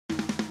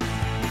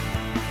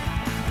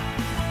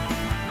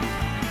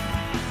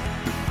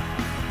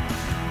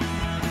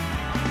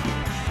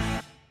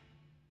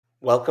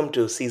Welcome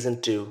to Season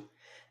 2,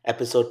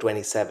 Episode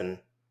 27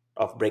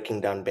 of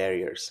Breaking Down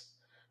Barriers,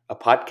 a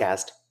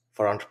podcast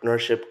for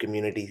entrepreneurship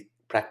community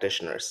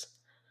practitioners.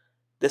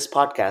 This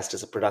podcast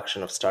is a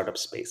production of Startup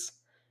Space,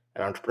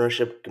 an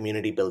entrepreneurship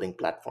community building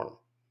platform.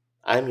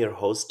 I'm your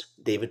host,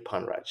 David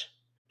Panraj.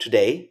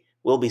 Today,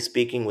 we'll be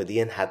speaking with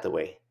Ian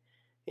Hathaway,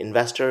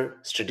 investor,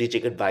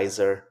 strategic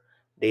advisor,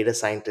 data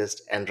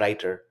scientist, and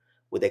writer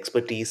with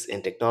expertise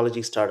in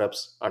technology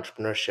startups,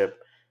 entrepreneurship,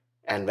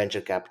 and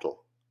venture capital.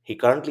 He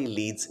currently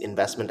leads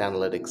investment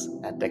analytics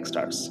at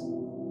Techstars.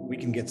 We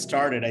can get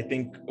started. I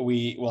think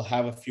we will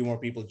have a few more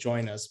people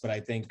join us, but I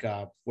think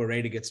we're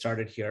ready to get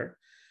started here.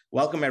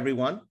 Welcome,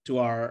 everyone, to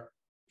our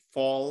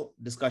fall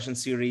discussion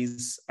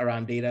series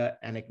around data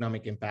and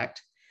economic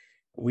impact.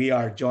 We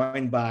are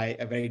joined by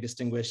a very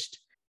distinguished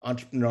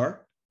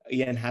entrepreneur,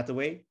 Ian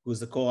Hathaway,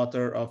 who's the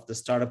co-author of The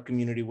Startup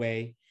Community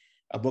Way,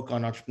 a book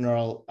on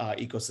entrepreneurial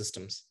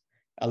ecosystems.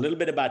 A little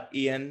bit about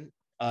Ian.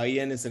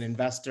 Ian is an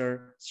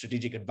investor,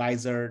 strategic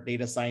advisor,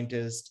 data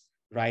scientist,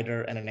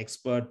 writer, and an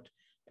expert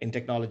in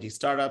technology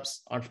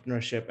startups,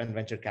 entrepreneurship, and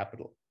venture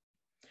capital.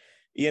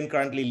 Ian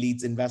currently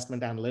leads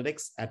investment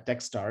analytics at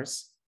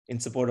Techstars in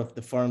support of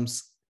the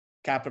firm's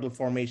capital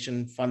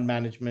formation, fund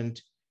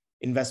management,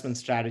 investment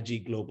strategy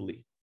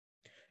globally.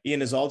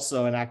 Ian is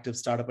also an active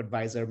startup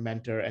advisor,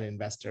 mentor, and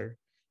investor,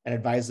 an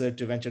advisor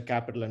to venture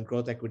capital and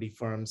growth equity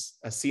firms,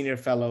 a senior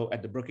fellow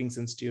at the Brookings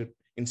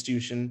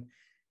Institution,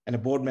 and a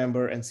board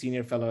member and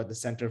senior fellow at the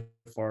Center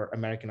for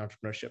American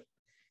Entrepreneurship.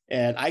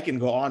 And I can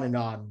go on and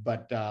on,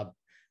 but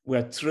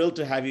we're thrilled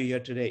to have you here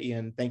today,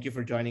 Ian. Thank you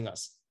for joining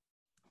us.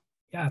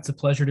 Yeah, it's a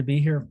pleasure to be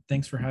here.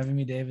 Thanks for having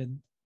me, David.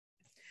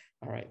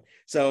 All right.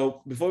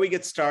 So before we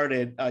get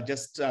started,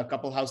 just a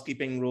couple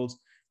housekeeping rules.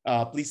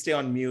 Please stay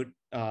on mute.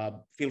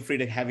 Feel free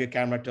to have your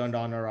camera turned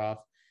on or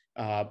off.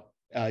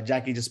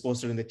 Jackie just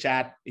posted in the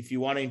chat. If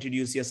you want to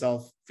introduce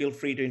yourself, feel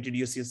free to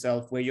introduce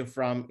yourself, where you're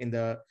from in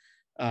the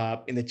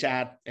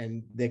chat,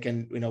 and they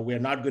can, we're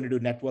not going to do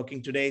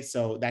networking today,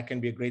 so that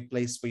can be a great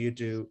place for you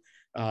to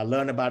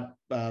learn about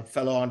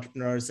fellow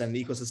entrepreneurs and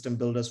ecosystem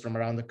builders from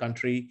around the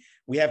country.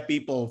 We have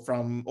people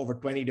from over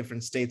 20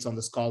 different states on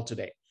this call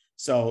today.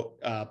 So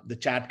the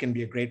chat can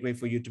be a great way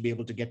for you to be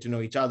able to get to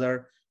know each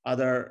other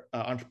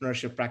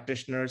entrepreneurship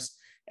practitioners.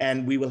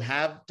 And we will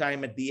have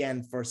time at the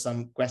end for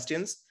some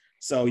questions.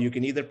 So you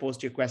can either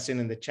post your question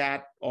in the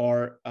chat,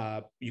 or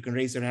you can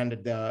raise your hand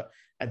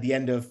at the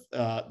end of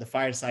the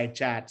fireside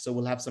chat. So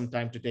we'll have some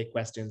time to take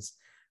questions.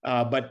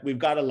 But we've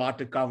got a lot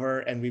to cover,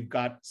 and we've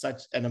got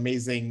such an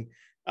amazing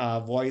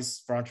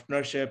voice for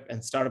entrepreneurship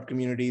and startup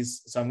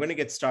communities. So I'm going to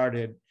get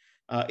started.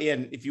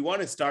 Ian, if you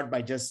want to start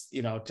by just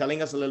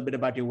telling us a little bit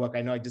about your work.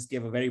 I know I just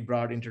gave a very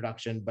broad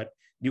introduction, but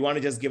do you want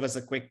to just give us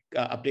a quick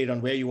update on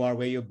where you are,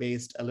 where you're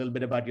based, a little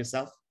bit about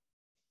yourself?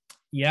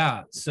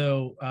 Yeah,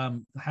 so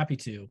happy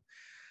to.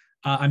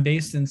 I'm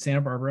based in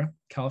Santa Barbara,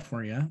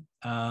 California.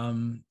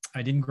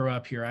 I didn't grow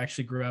up here. I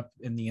actually grew up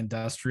in the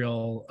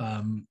industrial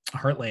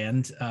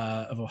heartland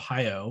of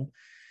Ohio,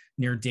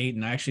 near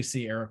Dayton. I actually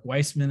see Eric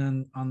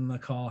Weissman on the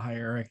call. Hi,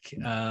 Eric.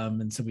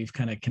 And so we've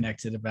kind of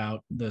connected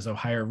about those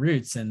Ohio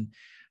roots. And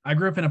I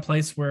grew up in a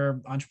place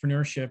where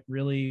entrepreneurship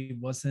really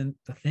wasn't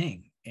the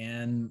thing.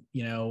 And,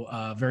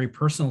 a very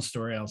personal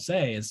story I'll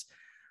say is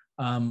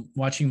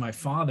watching my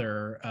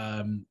father,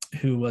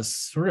 who was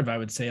sort of, I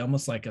would say,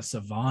 almost like a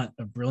savant,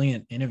 a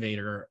brilliant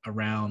innovator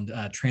around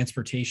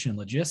transportation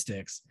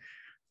logistics,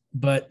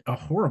 but a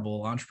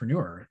horrible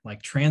entrepreneur,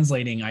 like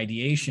translating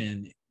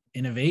ideation,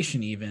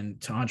 innovation even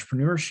to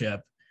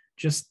entrepreneurship,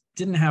 just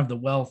didn't have the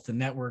wealth, the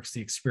networks,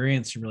 the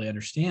experience to really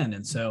understand.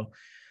 And so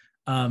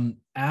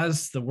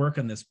as the work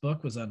on this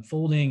book was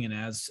unfolding, and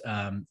as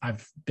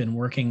I've been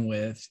working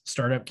with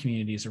startup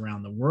communities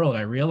around the world,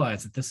 I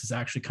realized that this is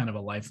actually kind of a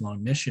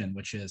lifelong mission,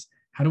 which is,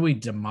 how do we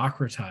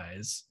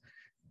democratize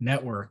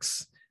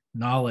networks,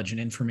 knowledge,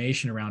 and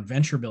information around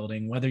venture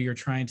building, whether you're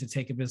trying to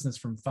take a business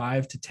from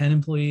 5 to 10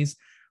 employees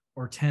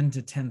or 10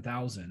 to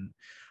 10,000.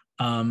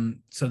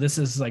 So this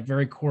is like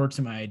very core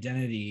to my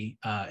identity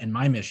and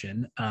my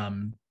mission,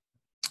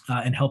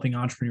 and helping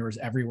entrepreneurs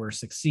everywhere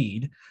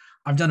succeed.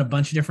 I've done a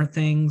bunch of different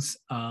things.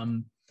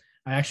 I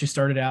actually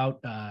started out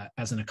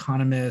as an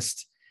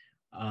economist,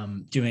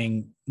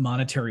 doing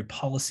monetary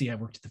policy. I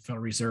worked at the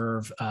Federal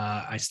Reserve.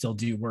 I still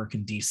do work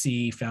in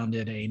DC,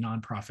 founded a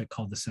nonprofit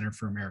called the Center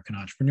for American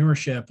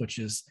Entrepreneurship, which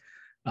is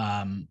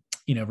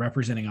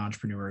representing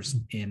entrepreneurs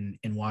in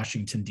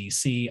Washington,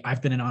 DC.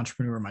 I've been an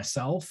entrepreneur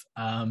myself.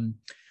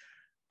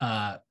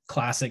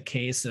 Classic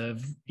case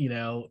of,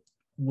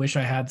 wish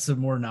I had some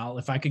more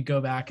knowledge. If I could go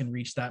back and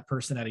reach that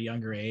person at a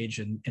younger age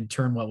and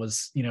turn what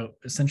was,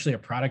 essentially a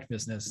product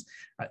business.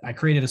 I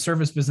created a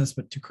service business,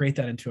 but to create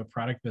that into a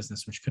product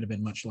business, which could have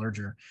been much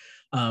larger.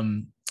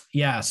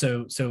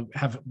 So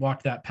have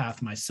walked that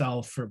path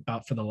myself for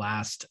the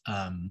last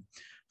 5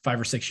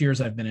 or 6 years.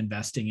 I've been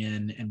investing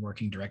in and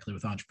working directly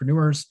with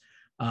entrepreneurs.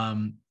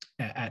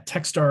 At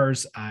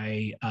Techstars,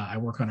 I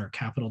work on our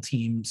capital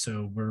team.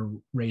 So we're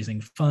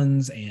raising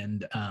funds,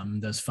 and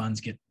those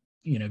funds get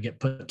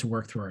put to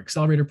work through our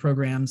accelerator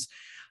programs.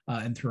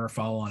 and through our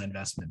follow-on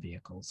investment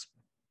vehicles.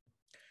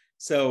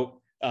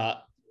 So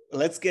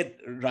let's get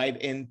right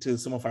into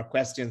some of our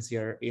questions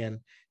here, Ian.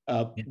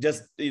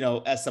 Just,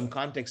 as some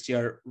context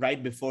here,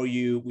 right before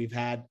you, we've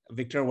had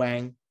Victor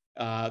Wang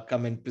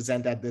come and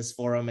present at this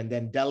forum, and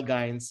then Del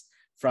Gines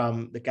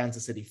from the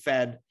Kansas City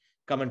Fed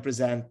come and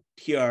present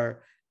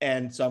here.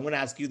 And so I'm going to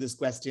ask you this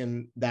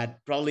question that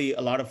probably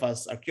a lot of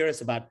us are curious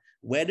about.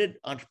 Where did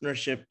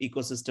entrepreneurship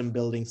ecosystem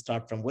building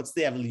start from? What's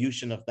the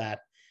evolution of that?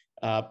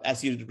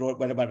 As you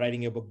went about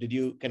writing your book, did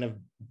you kind of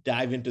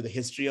dive into the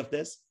history of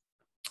this?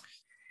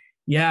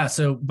 Yeah.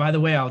 So by the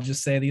way, I'll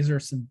just say these are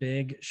some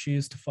big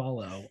shoes to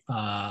follow.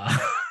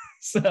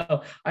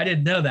 So I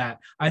didn't know that.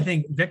 I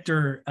think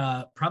Victor,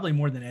 probably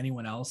more than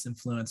anyone else,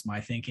 influenced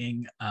my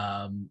thinking.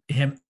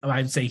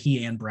 I'd say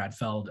he and Brad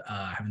Feld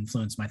have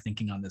influenced my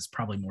thinking on this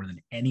probably more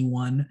than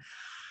anyone.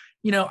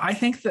 I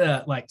think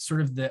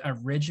the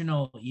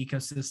original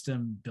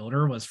ecosystem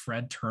builder was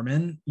Fred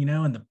Terman,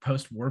 in the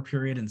post-war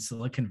period in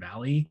Silicon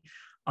Valley.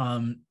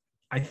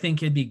 I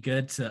think it'd be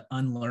good to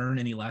unlearn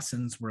any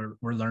lessons we're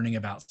learning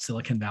about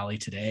Silicon Valley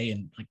today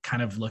and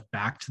kind of look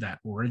back to that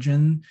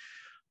origin,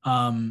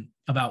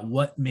 about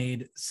what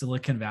made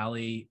Silicon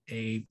Valley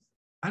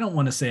I don't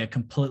want to say a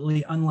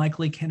completely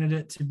unlikely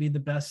candidate to be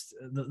the best,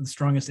 the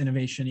strongest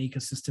innovation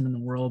ecosystem in the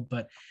world,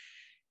 but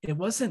it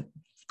wasn't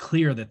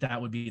clear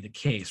that would be the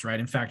case, right?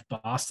 In fact,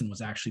 Boston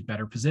was actually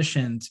better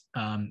positioned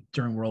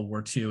during World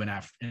War II and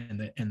after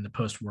in the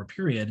post-war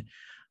period.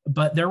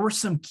 But there were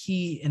some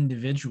key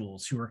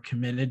individuals who were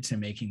committed to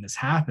making this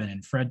happen,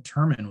 and Fred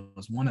Terman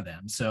was one of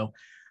them. So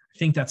I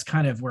think that's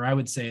kind of where I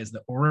would say is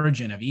the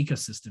origin of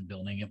ecosystem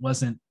building. It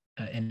wasn't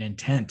an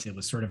intent. It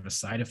was sort of a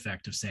side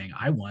effect of saying,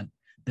 I want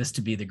this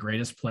to be the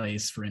greatest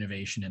place for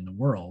innovation in the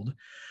world.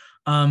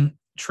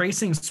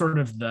 Tracing sort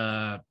of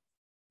the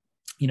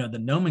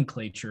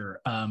nomenclature,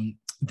 I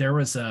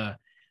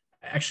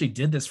actually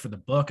did this for the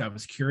book. I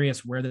was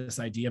curious where this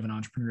idea of an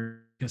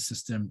entrepreneurial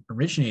ecosystem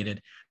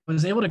originated. I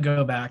was able to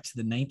go back to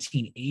the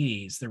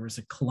 1980s. There was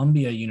a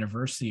Columbia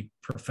University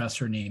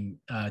professor named,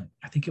 I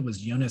think it was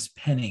Jonas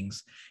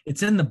Pennings.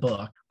 It's in the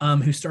book,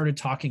 who started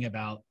talking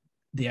about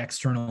the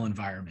external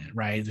environment,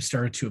 right? They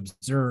started to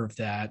observe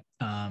that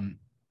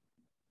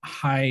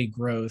high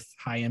growth,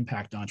 high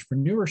impact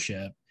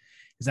entrepreneurship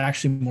is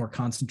actually more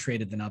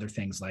concentrated than other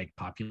things like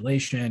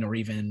population or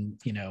even,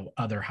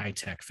 other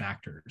high-tech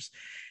factors.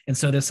 And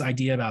so this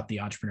idea about the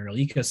entrepreneurial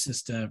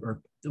ecosystem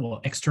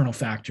external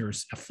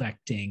factors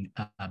affecting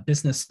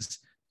businesses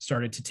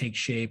started to take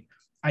shape.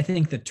 I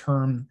think the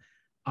term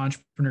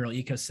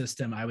entrepreneurial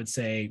ecosystem, I would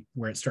say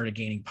where it started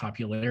gaining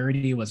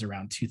popularity was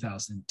around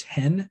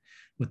 2010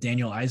 with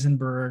Daniel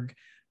Eisenberg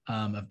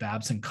of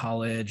Babson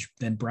College.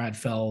 Then Brad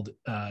Feld,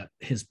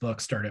 his book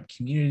Startup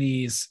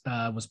Communities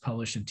was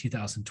published in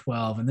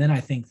 2012. And then I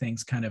think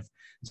things kind of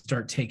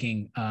start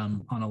taking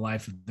on a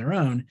life of their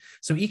own.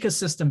 So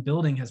ecosystem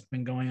building has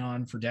been going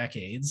on for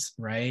decades,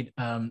 right?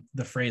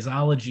 The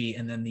phraseology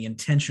and then the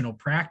intentional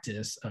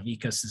practice of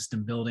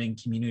ecosystem building,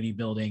 community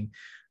building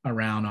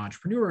around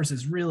entrepreneurs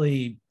is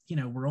really,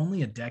 we're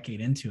only a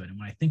decade into it. And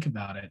when I think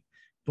about it,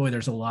 boy,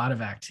 there's a lot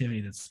of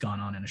activity that's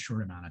gone on in a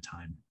short amount of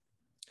time.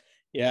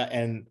 Yeah,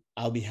 and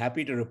I'll be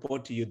happy to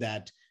report to you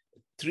that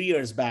 3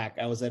 years back,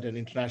 I was at an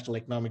International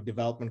Economic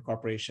Development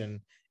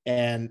Corporation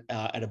and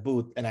at a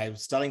booth, and I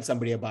was telling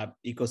somebody about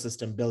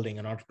ecosystem building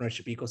and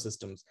entrepreneurship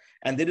ecosystems.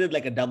 And they did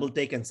like a double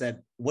take and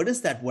said, what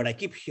is that word? I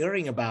keep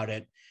hearing about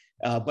it,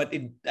 but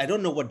I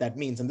don't know what that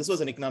means. And this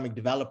was an economic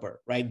developer,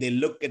 right? They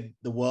look at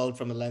the world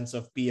from the lens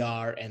of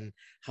PR and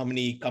how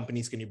many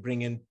companies can you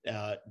bring in,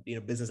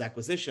 business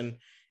acquisition.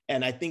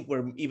 And I think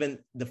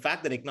the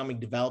fact that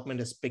economic development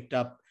has picked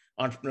up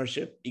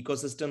entrepreneurship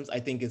ecosystems, I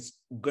think it's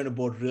going to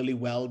bode really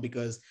well,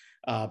 because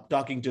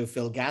talking to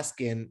Phil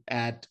Gaskin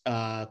at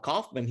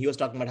Kauffman, he was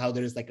talking about how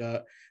there is like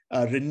a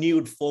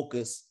renewed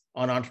focus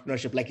on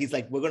entrepreneurship. Like he's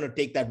like, we're going to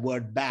take that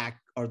word back,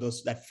 or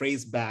that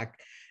phrase back,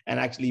 and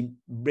actually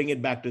bring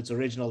it back to its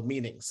original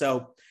meaning.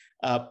 So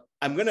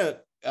I'm going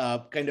to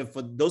kind of,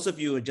 for those of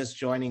you who are just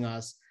joining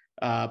us,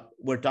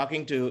 we're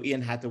talking to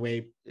Ian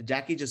Hathaway.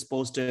 Jackie just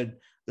posted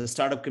the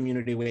Startup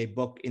Community Way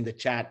book in the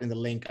chat, in the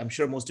link. I'm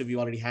sure most of you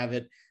already have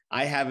it.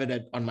 I have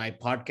it on my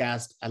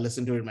podcast. I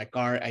listen to it in my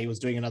car. I was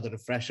doing another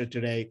refresher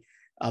today.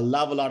 I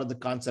love a lot of the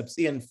concepts.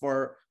 Ian,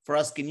 for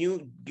us, can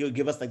you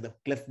give us like the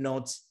cliff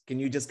notes? Can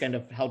you just kind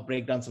of help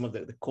break down some of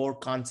the core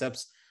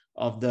concepts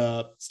of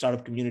the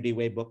Startup Community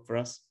Way book for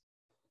us?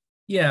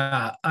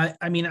 Yeah,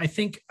 I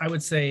think I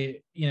would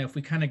say, if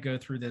we kind of go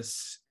through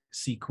this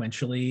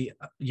sequentially,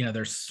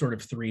 there's sort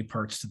of three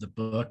parts to the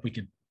book. We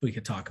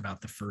could talk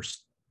about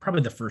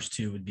probably the first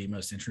two would be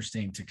most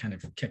interesting to kind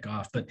of kick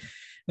off. But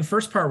the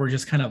first part, we're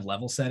just kind of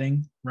level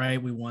setting,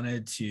 right? We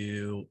wanted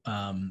to,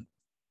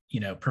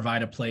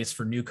 provide a place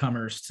for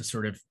newcomers to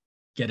sort of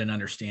get an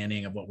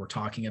understanding of what we're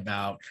talking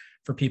about.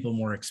 For people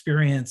more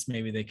experienced,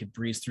 maybe they could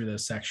breeze through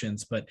those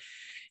sections. But,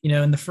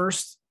 in the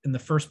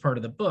first part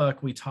of the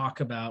book, we talk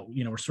about,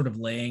 we're sort of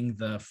laying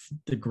the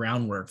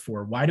groundwork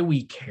for why do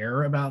we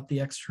care about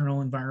the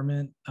external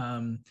environment,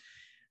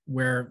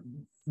 where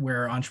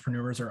where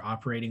entrepreneurs are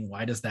operating.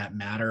 Why does that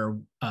matter?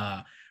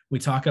 We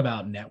talk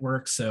about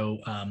networks. So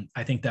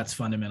I think that's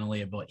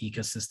fundamentally what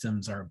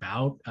ecosystems are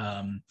about.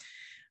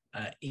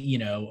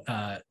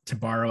 To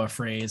borrow a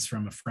phrase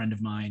from a friend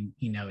of mine,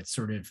 it's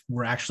sort of,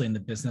 we're actually in the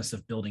business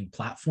of building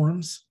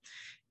platforms.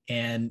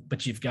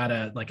 But you've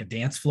got like a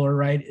dance floor,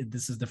 right?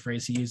 This is the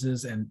phrase he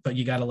uses. But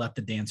you got to let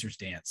the dancers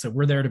dance. So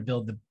we're there to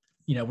build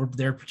we're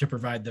there to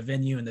provide the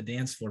venue and the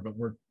dance floor, but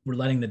we're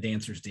letting the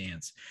dancers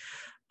dance.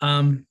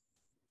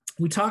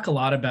 We talk a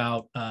lot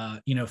about,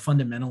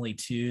 fundamentally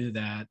too,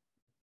 that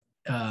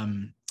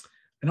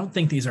I don't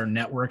think these are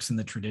networks in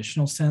the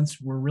traditional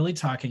sense. We're really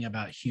talking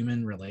about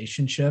human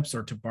relationships,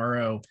 or to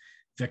borrow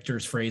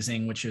Victor's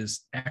phrasing, which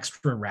is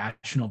extra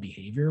rational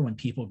behavior, when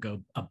people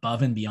go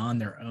above and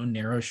beyond their own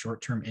narrow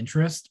short-term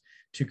interest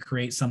to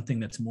create something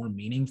that's more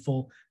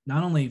meaningful,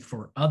 not only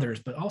for others,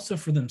 but also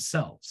for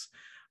themselves.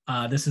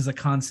 This is a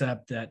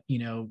concept that,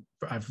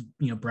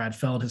 Brad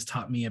Feld has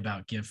taught me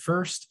about give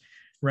first,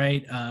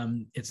 right?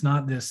 It's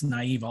not this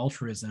naive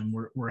altruism.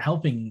 We're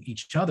helping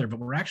each other, but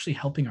we're actually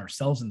helping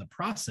ourselves in the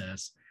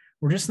process.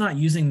 We're just not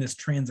using this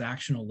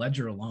transactional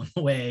ledger along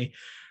the way,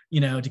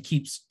 to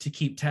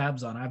keep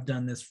tabs on, I've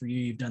done this for you,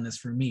 you've done this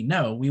for me.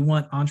 No, we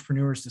want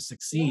entrepreneurs to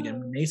succeed,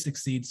 and when they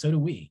succeed, so do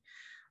we.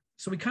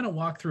 So we kind of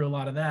walk through a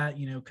lot of that,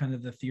 kind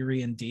of the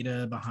theory and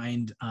data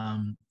behind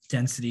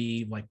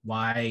density, like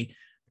why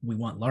we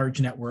want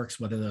large networks,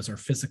 whether those are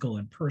physical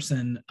in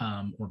person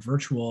or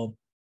virtual.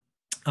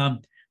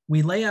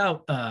 We lay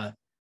out,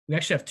 we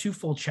actually have 2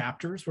 full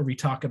chapters where we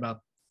talk about,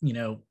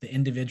 the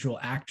individual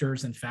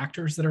actors and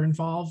factors that are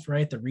involved,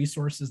 right? The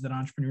resources that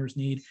entrepreneurs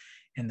need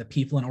and the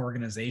people and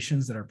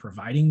organizations that are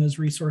providing those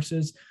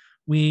resources.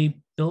 We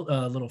built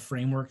a little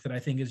framework that I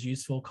think is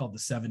useful called the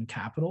 7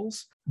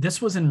 capitals.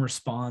 This was in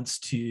response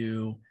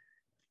to,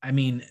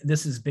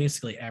 this is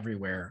basically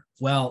everywhere.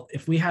 Well,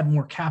 if we had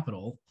more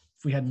capital,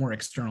 if we had more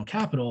external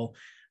capital,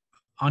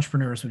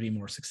 entrepreneurs would be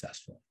more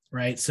successful,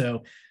 right?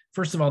 So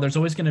first of all, there's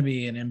always going to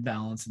be an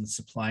imbalance in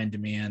supply and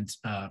demand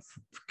for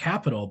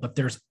capital, but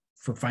there's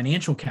for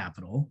financial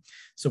capital.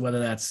 So whether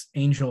that's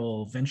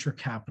angel, venture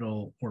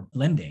capital, or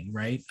lending,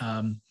 right?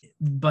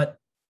 But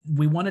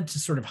we wanted to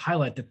sort of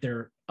highlight that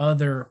there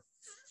are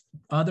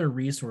other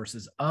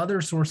resources,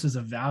 other sources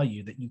of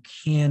value that you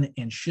can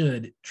and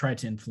should try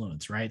to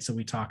influence, right? So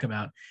we talk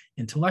about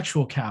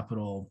intellectual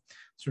capital,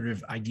 sort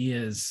of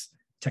ideas,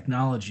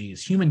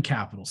 technologies, human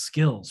capital,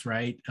 skills,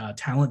 right?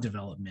 Talent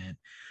development.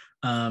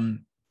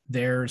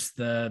 There's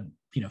the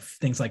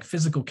things like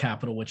physical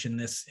capital, which in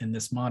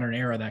this modern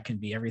era, that can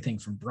be everything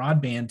from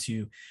broadband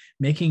to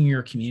making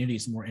your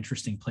communities a more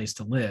interesting place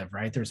to live,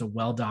 right? There's a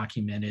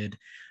well-documented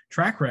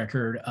track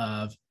record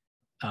of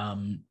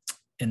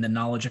in the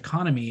knowledge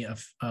economy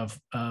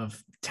of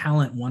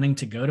talent wanting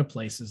to go to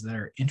places that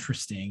are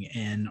interesting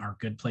and are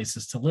good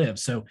places to live.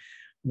 So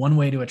one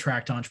way to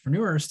attract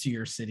entrepreneurs to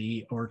your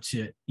city, or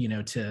to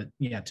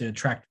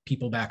attract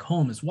people back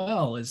home as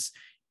well,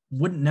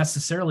 wouldn't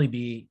necessarily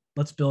be,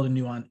 let's build a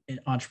new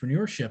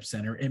entrepreneurship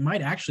center. It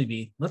might actually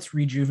be, let's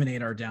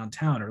rejuvenate our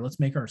downtown, or let's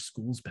make our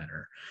schools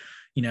better,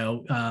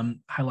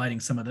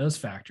 highlighting some of those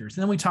factors.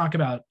 And then we talk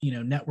about,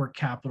 network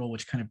capital,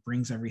 which kind of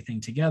brings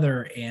everything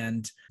together,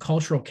 and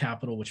cultural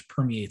capital, which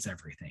permeates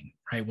everything,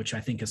 right? Which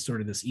I think is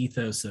sort of this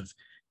ethos of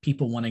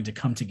people wanting to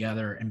come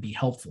together and be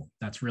helpful.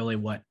 That's really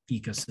what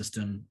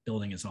ecosystem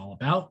building is all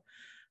about.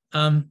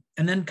 And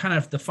then kind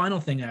of the final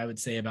thing I would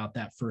say about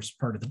that first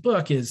part of the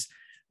book is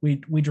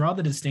we draw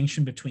the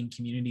distinction between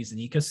communities and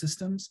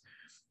ecosystems.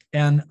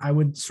 And I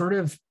would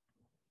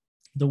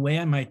the way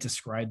I might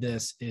describe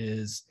this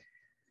is,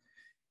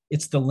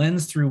 it's the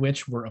lens through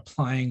which we're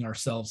applying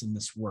ourselves in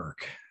this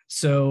work.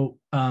 So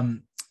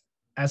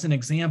as an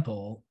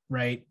example,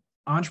 right,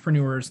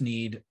 entrepreneurs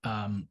need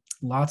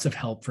lots of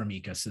help from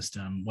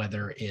ecosystem,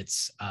 whether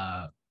it's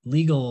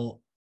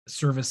legal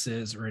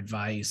services or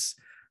advice,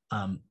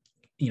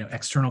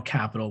 external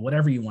capital,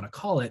 whatever you want to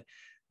call it.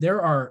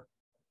 There are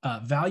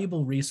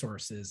valuable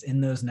resources in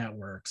those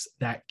networks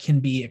that can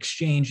be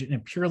exchanged in a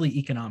purely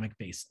economic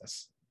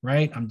basis,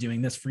 right? I'm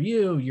doing this for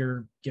you,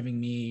 you're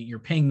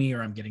paying me,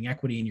 or I'm getting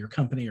equity in your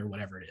company, or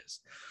whatever it is.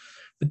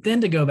 But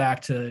then to go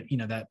back to,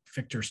 that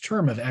Victor's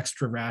term of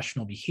extra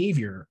rational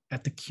behavior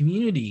at the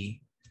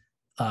community,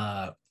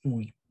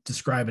 we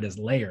describe it as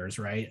layers,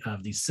 right?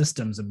 Of these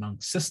systems among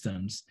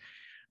systems.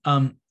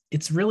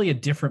 It's really a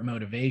different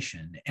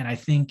motivation. And I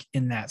think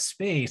in that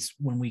space,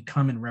 when we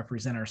come and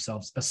represent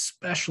ourselves,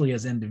 especially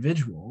as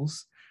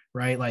individuals,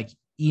 right? Like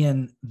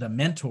Ian, the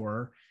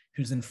mentor,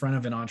 who's in front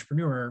of an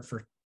entrepreneur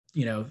for,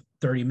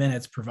 30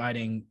 minutes,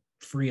 providing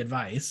free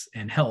advice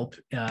and help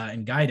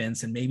and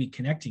guidance, and maybe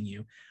connecting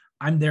you.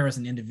 I'm there as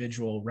an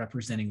individual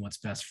representing what's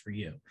best for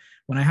you.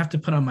 When I have to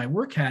put on my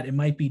work hat, it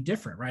might be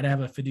different, right? I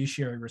have a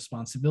fiduciary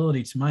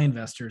responsibility to my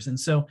investors. And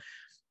so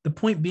the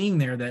point being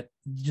there that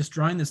just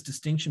drawing this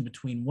distinction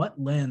between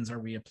what lens are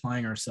we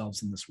applying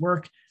ourselves in this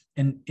work,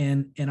 and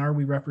are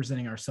we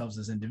representing ourselves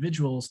as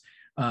individuals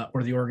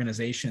or the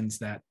organizations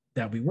that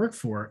that we work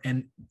for.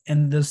 And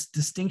those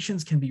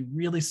distinctions can be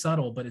really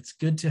subtle, but it's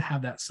good to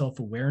have that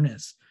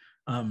self-awareness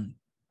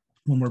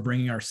when we're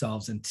bringing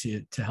ourselves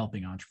into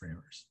helping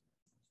entrepreneurs.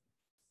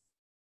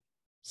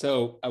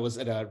 So I was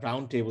at a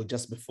roundtable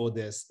just before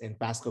this in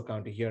Pasco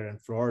County here in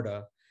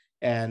Florida.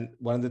 And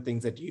one of the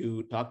things that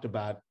you talked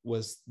about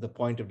was the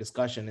point of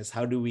discussion is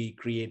how do we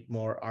create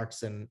more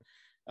arts and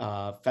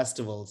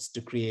festivals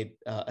to create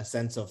a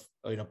sense of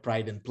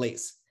pride in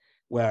place,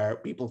 where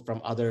people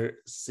from other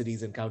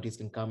cities and counties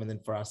can come, and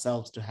then for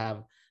ourselves to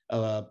have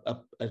a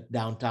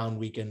downtown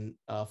we can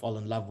fall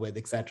in love with,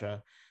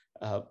 etc.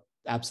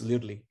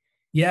 Absolutely.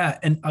 Yeah,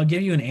 and I'll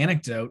give you an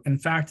anecdote. In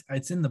fact,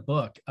 it's in the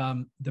book.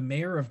 The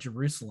mayor of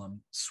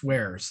Jerusalem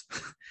swears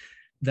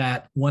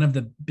that one of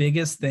the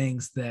biggest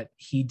things that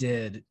he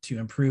did to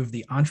improve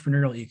the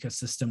entrepreneurial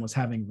ecosystem was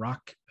having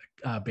rock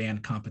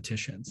band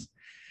competitions,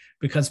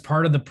 because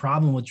part of the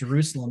problem with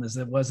Jerusalem is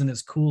it wasn't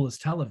as cool as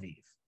Tel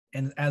Aviv.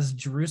 And as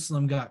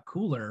Jerusalem got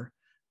cooler,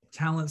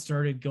 talent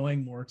started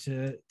going more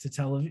to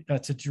Tel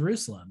Aviv, to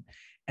Jerusalem.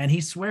 And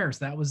he swears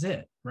that was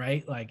it,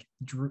 right? Like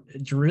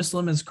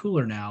Jerusalem is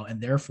cooler now,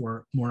 and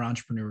therefore more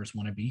entrepreneurs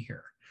want to be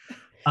here.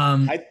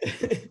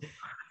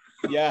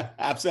 Yeah,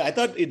 absolutely. I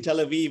thought in Tel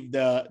Aviv,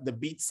 the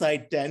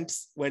beachside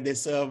tents where they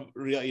serve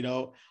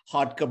real,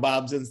 hot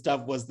kebabs and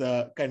stuff was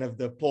the kind of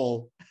the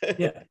pull.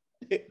 Yeah.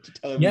 To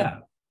Tel Aviv. Yeah.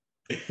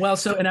 Well,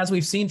 and as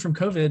we've seen from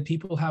COVID,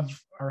 people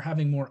are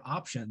having more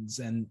options.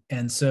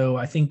 And so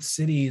I think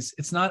cities,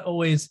 it's not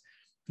always,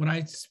 when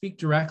I speak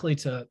directly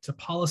to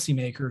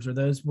policymakers or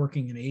those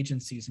working in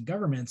agencies and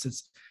governments,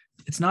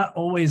 it's not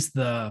always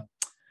the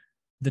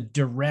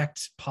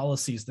direct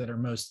policies that are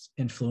most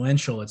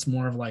influential. It's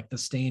more of like the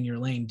stay in your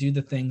lane, do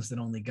the things that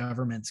only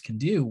governments can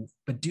do,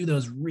 but do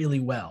those really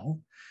well.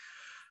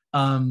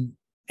 And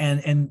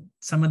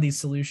some of these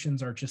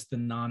solutions are just the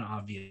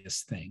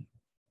non-obvious thing.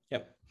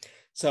 Yep.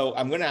 So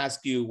I'm going to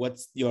ask you,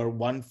 what's your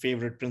one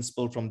favorite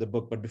principle from the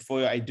book? But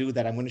before I do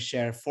that, I'm going to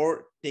share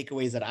 4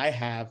 takeaways that I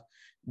have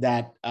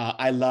that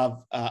I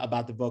love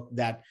about the book,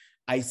 that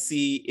I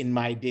see in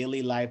my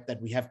daily life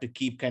that we have to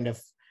keep kind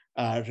of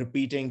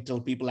repeating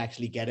till people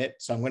actually get it.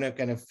 So I'm going to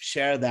kind of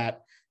share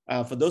that.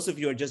 For those of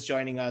you who are just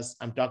joining us,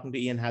 I'm talking to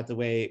Ian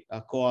Hathaway,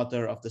 a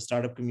co-author of the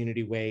Startup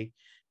Community Way.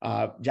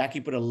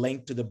 Jackie put a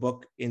link to the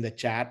book in the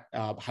chat.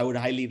 I would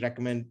highly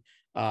recommend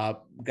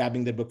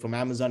grabbing the book from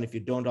Amazon if you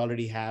don't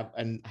already have,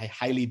 and I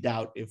highly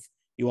doubt if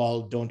you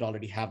all don't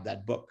already have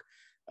that book,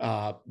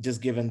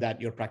 just given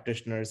that you're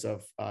practitioners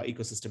of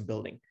ecosystem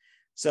building.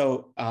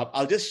 So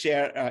I'll just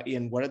share,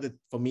 Ian, what are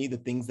for me, the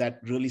things that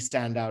really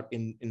stand out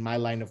in my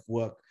line of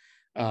work.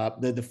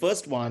 The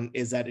first one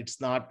is that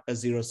it's not a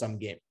zero-sum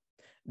game,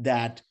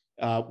 that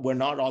we're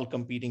not all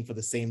competing for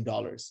the same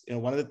dollars.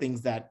 One of the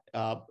things that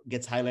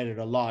gets highlighted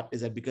a lot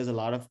is that because a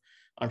lot of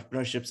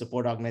entrepreneurship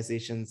support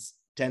organizations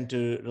tend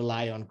to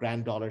rely on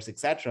grant dollars, et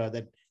cetera,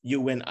 that you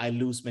win, I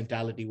lose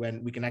mentality,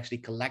 when we can actually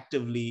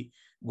collectively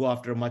go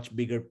after a much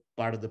bigger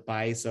part of the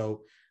pie.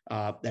 So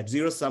that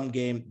zero-sum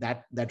game,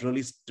 that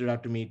really stood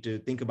out to me, to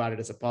think about it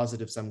as a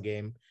positive-sum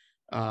game.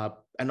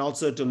 And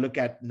also to look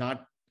at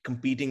not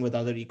competing with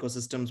other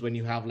ecosystems when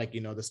you have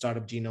the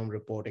Startup Genome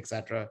Report, et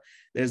cetera.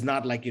 There's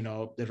not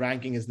the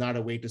ranking is not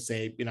a way to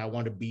say, I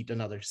want to beat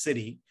another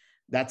city.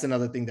 That's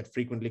another thing that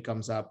frequently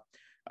comes up.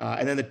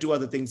 And then the 2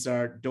 other things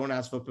are, don't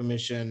ask for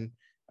permission.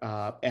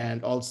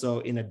 And also,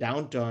 in a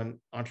downturn,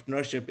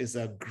 entrepreneurship is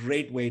a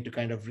great way to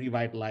kind of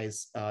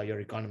revitalize your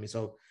economy.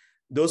 So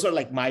those are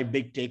my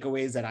big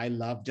takeaways that I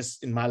love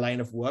just in my line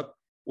of work.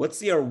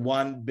 What's your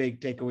one big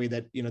takeaway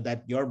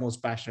that you're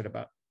most passionate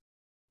about?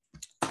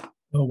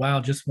 Oh, wow.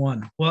 Just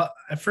one. Well,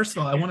 first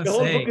of all, I want to say—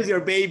 the whole book is your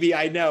baby,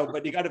 I know,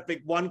 but you got to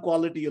pick one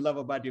quality you love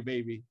about your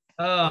baby.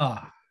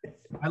 I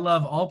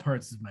love all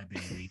parts of my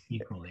baby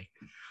equally.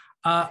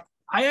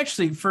 I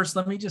actually, first,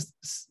 let me just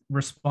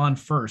respond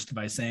first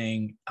by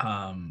saying,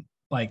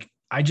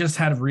 I just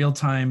had real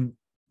time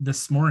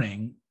this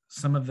morning,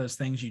 some of those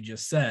things you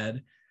just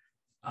said.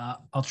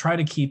 I'll try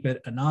to keep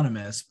it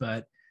anonymous,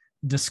 but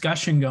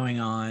discussion going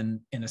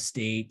on in a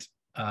state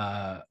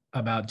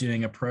about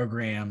doing a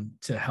program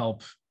to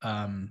help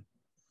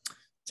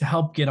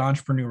get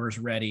entrepreneurs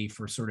ready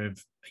for sort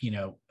of,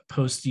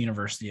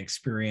 post-university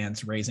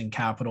experience, raising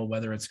capital,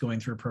 whether it's going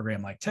through a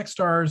program like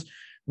Techstars,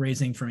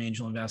 raising from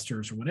angel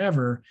investors or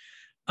whatever.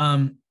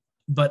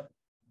 But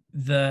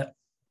the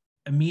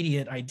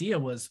immediate idea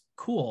was,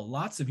 cool,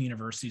 lots of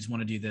universities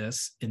want to do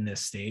this in this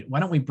state. Why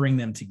don't we bring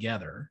them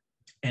together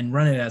and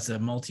run it as a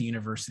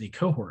multi-university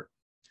cohort?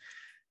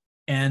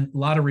 And a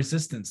lot of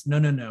resistance.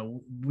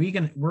 No, we're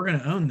going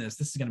to own this.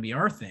 This is going to be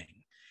our thing.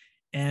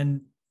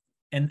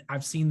 And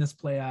I've seen this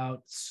play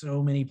out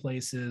so many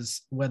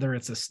places, whether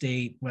it's a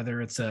state,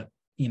 whether it's a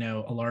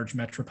large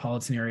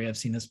metropolitan area. I've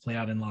seen this play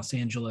out in Los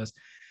Angeles.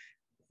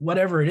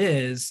 Whatever it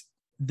is,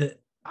 that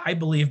I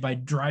believe by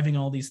driving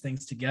all these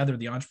things together,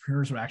 the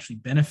entrepreneurs will actually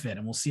benefit,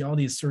 and we'll see all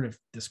these sort of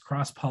this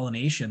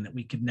cross-pollination that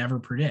we could never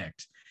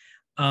predict.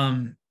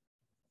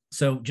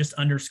 So just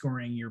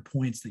underscoring your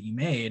points that you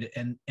made,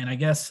 and I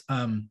guess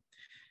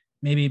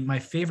maybe my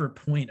favorite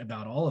point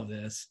about all of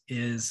this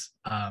is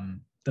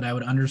that I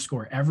would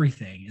underscore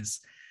everything is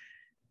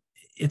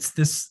it's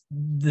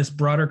this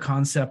broader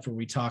concept where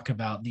we talk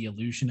about the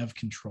illusion of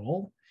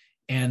control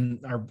and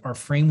our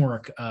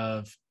framework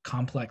of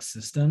complex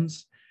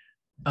systems.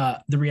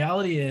 The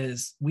reality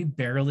is we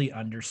barely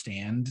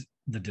understand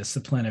the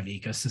discipline of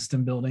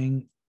ecosystem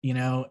building,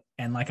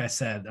 and like I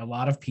said, a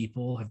lot of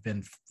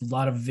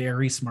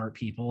very smart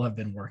people have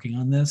been working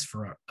on this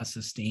for a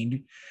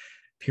sustained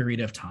period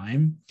of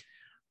time.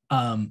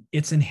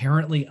 It's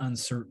inherently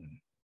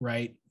uncertain,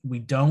 right? We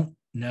don't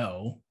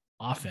know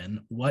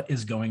often what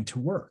is going to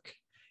work.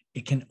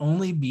 It can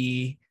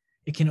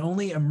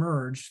only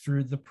emerge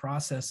through the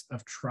process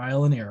of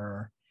trial and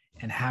error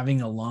and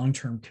having a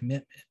long-term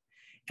commitment.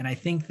 And I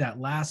think that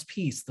last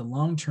piece, the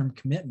long-term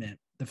commitment,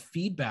 the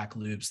feedback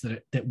loops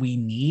that we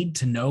need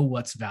to know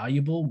what's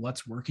valuable,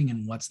 what's working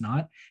and what's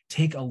not,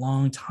 take a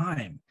long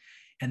time.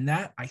 And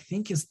that, I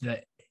think,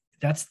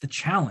 that's the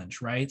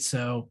challenge, right?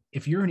 So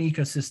if you're an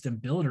ecosystem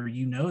builder,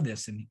 you know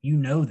this in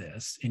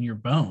your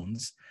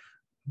bones,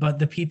 but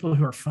the people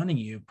who are funding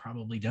you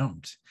probably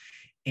don't.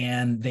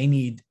 And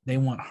they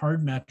want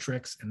hard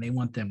metrics and they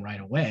want them right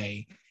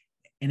away.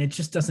 And it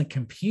just doesn't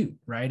compute,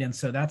 right? And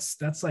so that's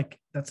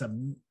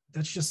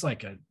just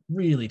like a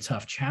really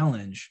tough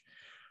challenge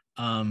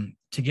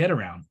to get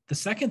around. The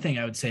second thing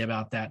I would say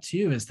about that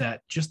too is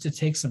that just to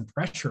take some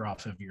pressure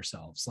off of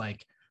yourselves,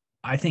 like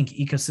I think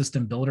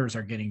ecosystem builders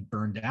are getting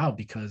burned out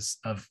because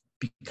of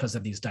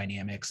these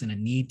dynamics and a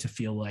need to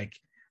feel like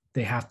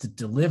they have to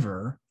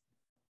deliver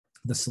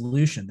the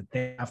solution, that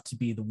they have to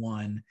be the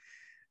one,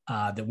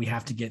 that we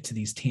have to get to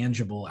these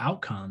tangible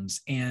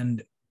outcomes.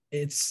 And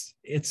it's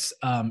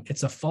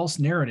a false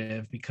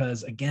narrative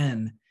because,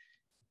 again,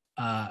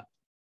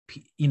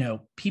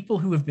 people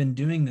who have been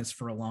doing this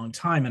for a long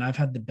time, and I've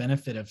had the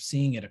benefit of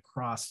seeing it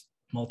across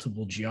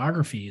multiple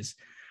geographies.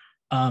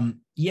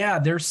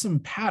 There's some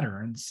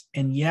patterns,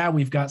 and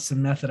we've got some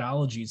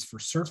methodologies for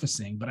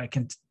surfacing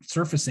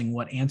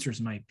what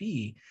answers might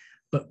be,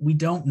 but we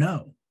don't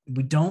know.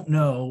 We don't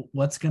know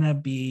what's going to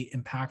be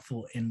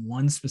impactful in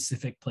one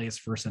specific place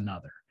versus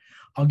another.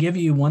 I'll give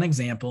you one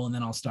example and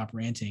then I'll stop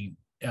ranting.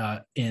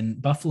 In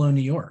Buffalo,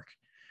 New York,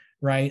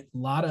 right? A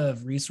lot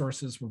of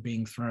resources were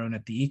being thrown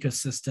at the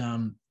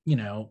ecosystem,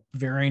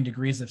 varying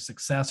degrees of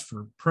success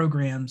for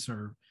programs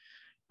or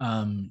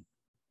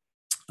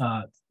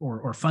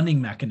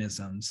funding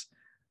mechanisms.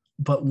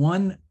 But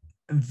one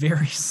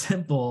very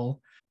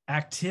simple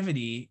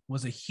activity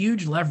was a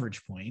huge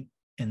leverage point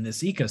in this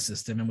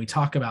ecosystem, and we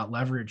talk about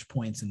leverage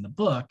points in the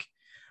book,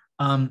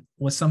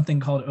 was something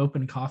called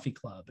Open Coffee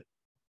Club.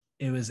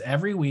 It was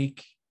every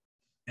week,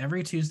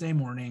 every Tuesday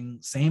morning,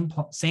 same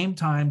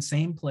time,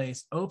 same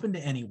place, open to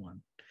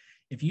anyone.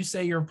 If you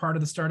say you're a part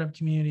of the startup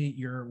community,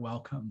 you're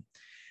welcome.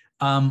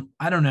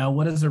 I don't know,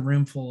 what does a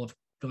room full of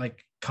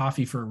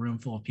coffee for a room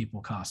full of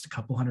people cost? A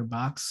couple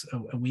 $100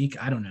 a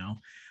week? I don't know.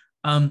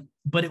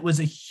 But it was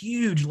a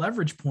huge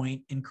leverage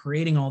point in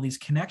creating all these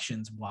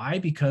connections. Why?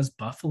 Because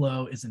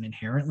Buffalo is an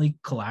inherently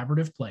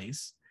collaborative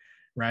place,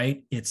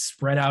 right? It's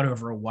spread out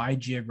over a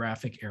wide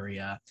geographic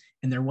area.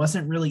 And there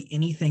wasn't really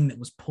anything that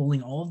was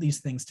pulling all of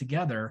these things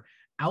together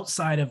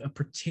outside of a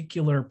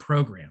particular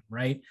program,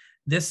 right?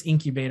 This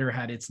incubator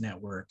had its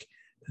network.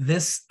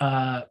 This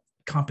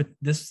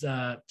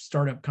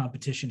startup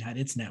competition had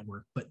its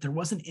network, but there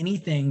wasn't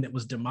anything that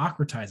was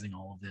democratizing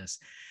all of this.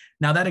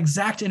 Now, that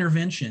exact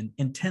intervention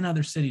in 10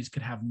 other cities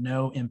could have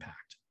no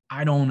impact.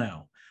 I don't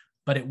know,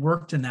 but it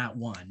worked in that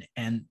one.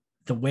 And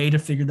the way to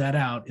figure that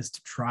out is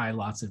to try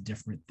lots of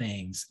different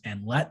things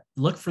and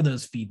look for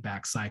those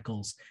feedback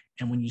cycles.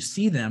 And when you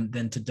see them,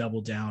 then to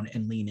double down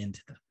and lean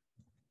into them.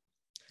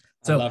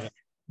 So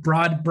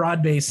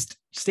broad-based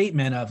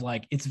statement of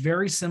it's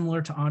very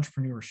similar to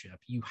entrepreneurship.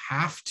 You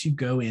have to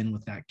go in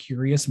with that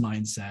curious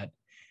mindset,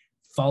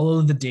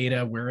 follow the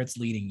data where it's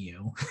leading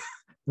you,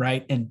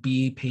 right? And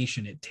be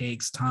patient. It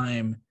takes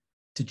time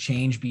to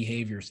change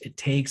behaviors. It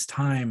takes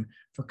time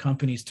for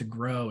companies to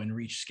grow and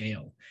reach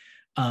scale.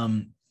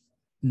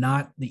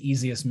 Not the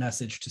easiest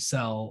message to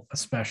sell,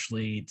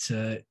 especially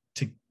to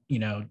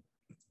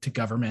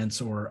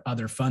governments or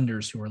other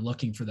funders who are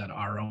looking for that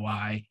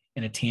ROI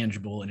in a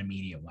tangible and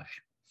immediate way.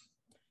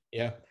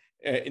 Yeah.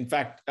 In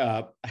fact,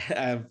 I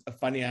have a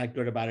funny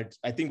anecdote about it.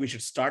 I think we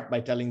should start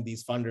by telling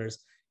these funders,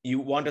 you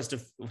want us to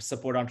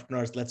support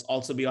entrepreneurs, let's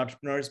also be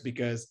entrepreneurs,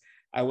 because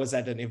I was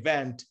at an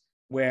event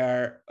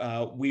where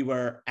we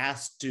were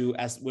asked to,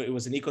 as it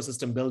was an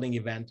ecosystem building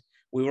event,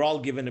 we were all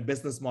given a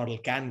business model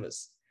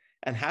canvas.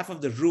 And half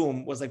of the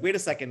room was like, wait a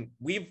second,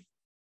 we've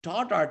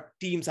taught our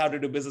teams how to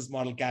do business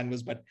model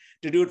canvas, but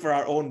to do it for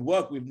our own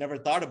work, we've never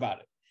thought about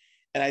it.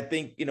 And I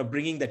think,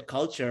 bringing that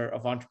culture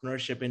of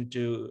entrepreneurship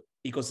into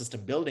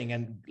ecosystem building,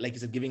 and like you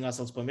said, giving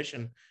ourselves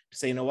permission to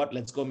say,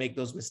 let's go make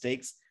those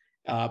mistakes.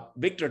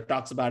 Victor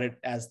talks about it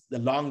as the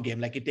long game,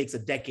 like it takes a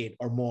decade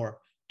or more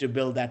to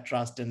build that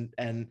trust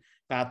and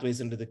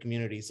pathways into the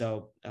community.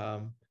 So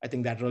I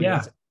think that really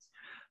is.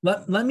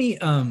 Let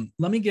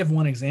me give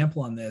one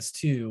example on this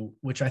too,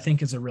 which I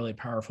think is a really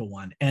powerful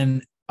one.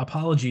 And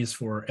apologies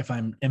for if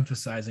I'm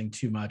emphasizing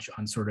too much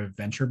on sort of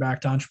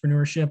venture-backed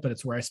entrepreneurship, but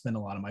it's where I spend a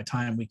lot of my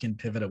time. We can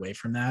pivot away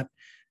from that.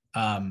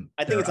 I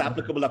think it's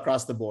applicable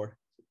across the board.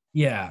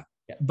 Yeah.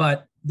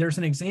 But there's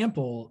an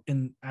example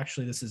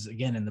actually this is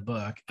again in the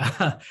book,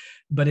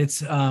 but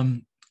it's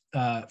from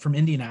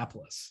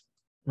Indianapolis,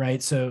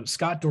 right? So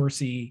Scott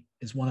Dorsey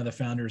is one of the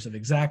founders of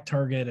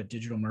ExactTarget, a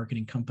digital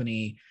marketing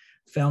company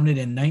founded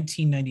in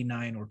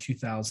 1999 or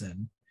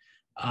 2000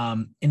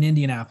 in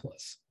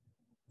Indianapolis.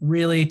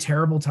 Really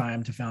terrible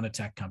time to found a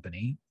tech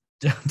company.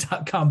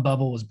 .com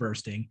bubble was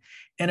bursting,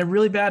 and a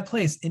really bad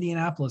place,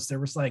 Indianapolis. There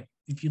was like,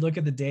 if you look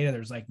at the data,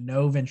 there's like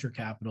no venture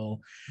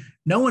capital,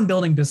 no one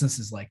building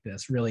businesses like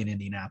this really in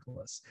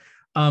Indianapolis.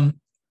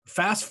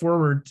 Fast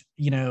forward,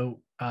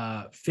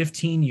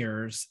 15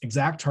 years,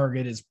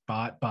 ExactTarget is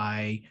bought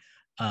by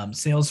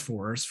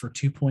Salesforce for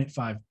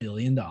 $2.5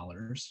 billion.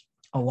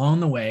 Along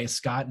the way,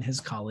 Scott and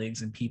his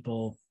colleagues and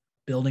people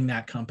building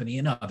that company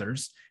and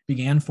others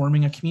began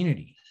forming a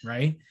community,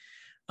 right?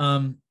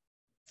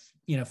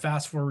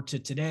 Fast forward to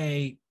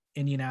today,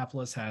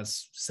 Indianapolis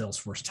has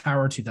Salesforce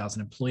Tower,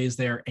 2,000 employees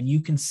there. And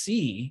you can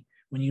see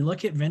when you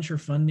look at venture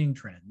funding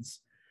trends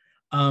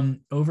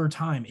over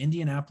time,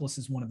 Indianapolis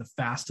is one of the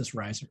fastest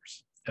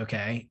risers,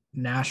 okay?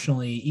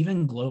 Nationally,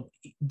 even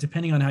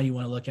depending on how you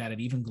want to look at it,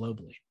 even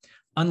globally.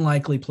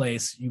 Unlikely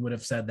place, you would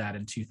have said that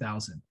in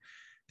 2000.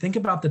 Think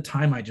about the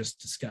time I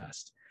just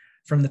discussed.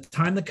 From the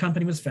time the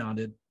company was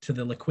founded to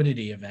the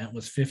liquidity event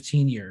was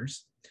 15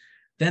 years.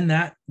 Then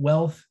that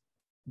wealth,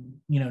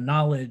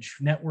 knowledge,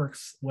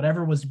 networks,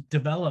 whatever was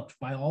developed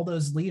by all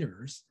those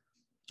leaders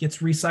gets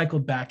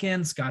recycled back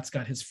in. Scott's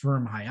got his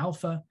firm High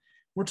Alpha.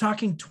 We're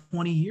talking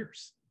 20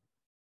 years.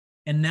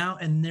 And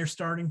they're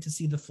starting to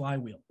see the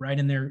flywheel, right?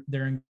 And they're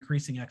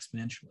increasing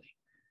exponentially.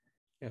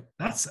 Yep.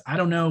 I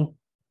don't know,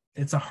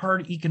 it's a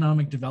hard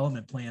economic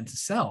development plan to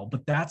sell,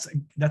 but that's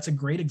a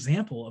great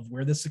example of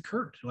where this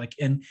occurred. Like,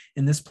 and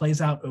this plays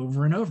out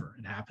over and over.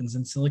 It happens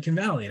in Silicon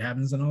Valley. It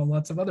happens in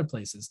lots of other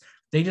places.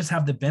 They just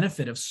have the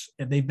benefit of,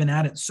 they've been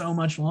at it so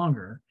much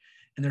longer,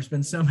 and there's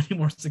been so many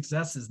more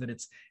successes that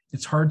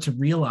it's hard to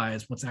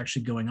realize what's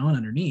actually going on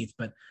underneath.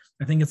 But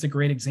I think it's a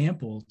great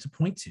example to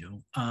point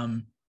to,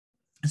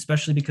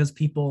 especially because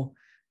people,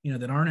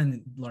 that aren't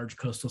in large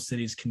coastal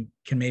cities can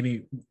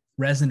maybe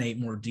resonate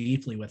more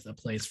deeply with a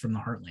place from the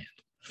heartland.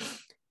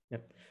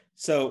 Yep.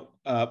 So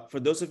for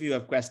those of you who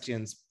have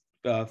questions,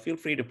 feel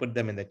free to put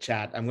them in the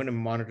chat. I'm going to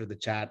monitor the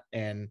chat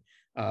and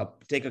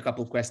take a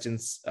couple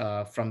questions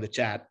from the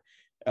chat.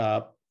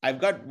 I've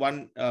got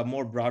one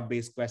more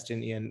broad-based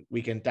question, Ian.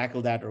 We can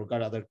tackle that, or we've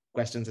got other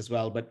questions as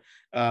well. But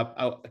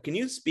can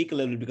you speak a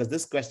little bit, because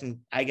this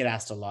question I get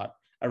asked a lot,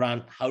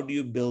 around how do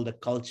you build a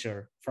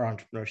culture for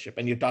entrepreneurship?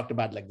 And you talked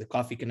about like the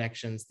coffee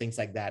connections, things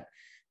like that.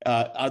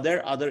 Are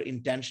there other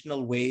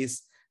intentional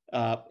ways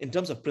in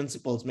terms of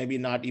principles, maybe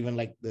not even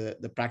like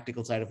the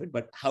practical side of it,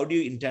 but how do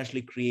you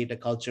intentionally create a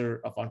culture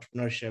of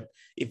entrepreneurship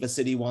if a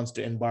city wants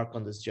to embark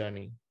on this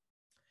journey?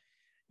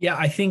 Yeah,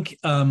 I think,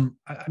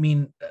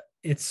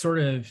 it's sort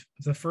of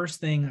the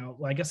first thing,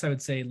 I guess I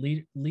would say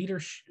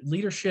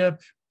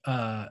leadership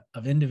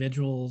of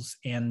individuals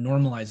and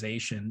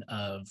normalization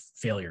of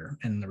failure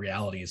and the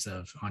realities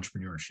of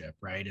entrepreneurship,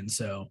 right? And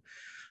so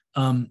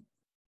I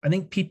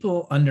think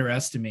people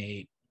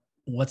underestimate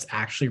what's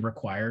actually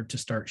required to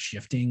start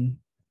shifting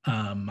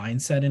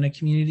mindset in a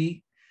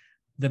community.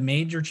 The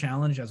major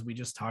challenge, as we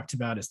just talked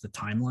about, is the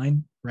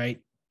timeline, right?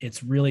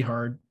 It's really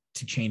hard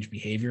to change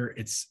behavior.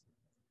 It's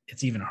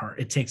even hard.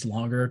 It takes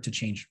longer to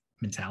change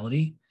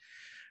mentality,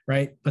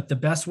 right? But the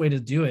best way to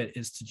do it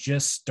is to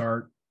just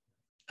start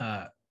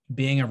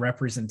being a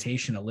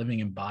representation, a living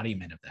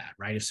embodiment of that,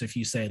 right? So if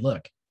you say,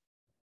 look,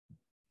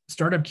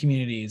 startup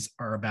communities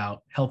are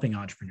about helping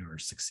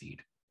entrepreneurs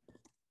succeed.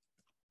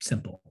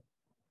 Simple.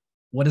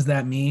 What does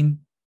that mean?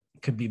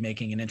 It could be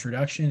making an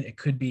introduction. It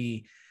could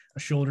be a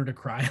shoulder to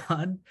cry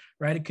on,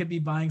 right? It could be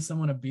buying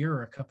someone a beer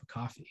or a cup of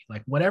coffee.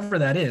 Like whatever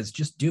that is,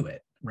 just do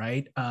it,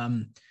 right?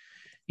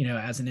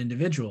 As an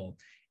individual.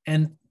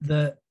 And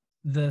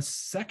the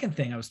second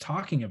thing I was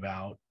talking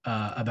about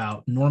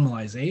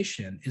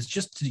normalization is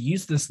just to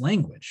use this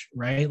language,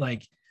 right?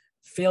 Like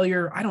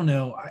failure, I don't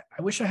know.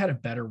 I wish I had a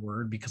better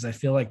word, because I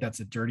feel like that's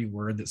a dirty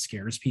word that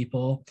scares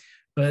people.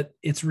 But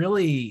it's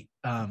really,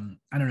 I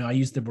don't know, I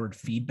use the word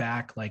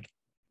feedback. Like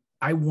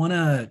I want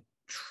to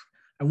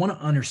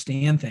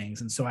understand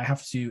things. And so I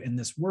have to, in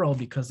this world,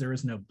 because there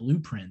is no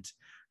blueprint,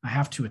 I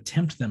have to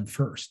attempt them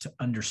first to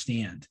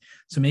understand.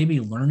 So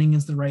maybe learning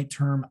is the right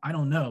term. I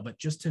don't know, but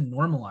just to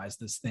normalize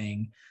this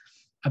thing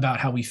about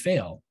how we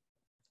fail.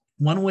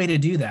 One way to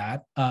do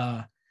that,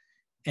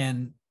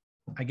 and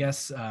I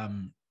guess,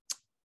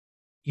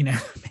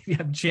 maybe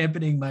I'm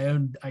championing my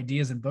own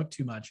ideas in book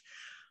too much.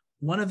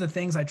 One of the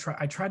things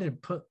we try to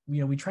put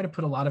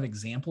a lot of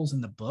examples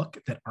in the book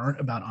that aren't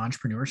about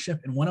entrepreneurship.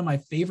 And one of my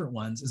favorite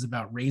ones is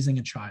about raising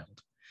a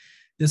child.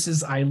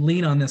 I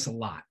lean on this a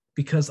lot,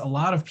 because a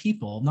lot of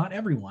people, not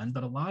everyone,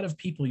 but a lot of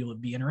people you'll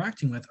be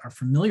interacting with are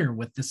familiar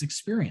with this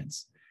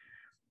experience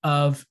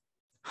of,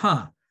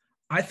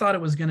 I thought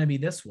it was going to be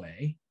this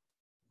way.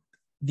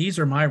 these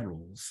are my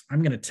rules.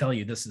 I'm going to tell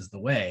you this is the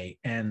way.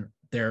 And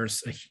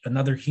there's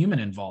another human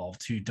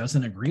involved who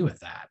doesn't agree with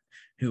that,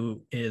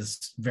 who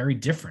is very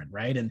different,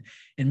 right? And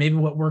maybe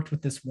what worked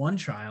with this one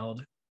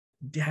child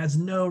has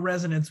no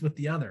resonance with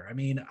the other. I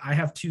mean, I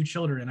have two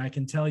children, and I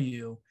can tell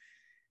you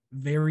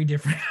very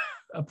different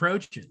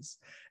approaches.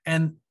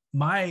 And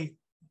my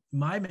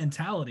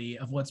mentality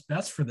of what's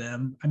best for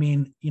them, I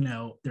mean,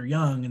 they're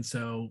young, and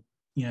so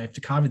I have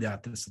to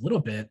caveat this a little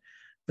bit,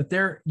 but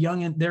they're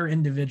young and they're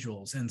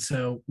individuals. And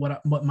so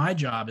what my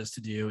job is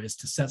to do is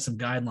to set some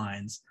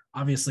guidelines,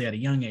 obviously at a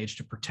young age,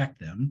 to protect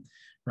them,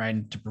 right,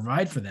 and to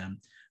provide for them,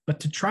 but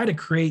to try to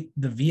create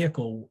the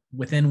vehicle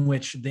within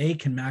which they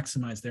can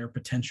maximize their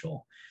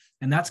potential.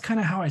 And that's kind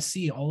of how I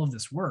see all of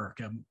this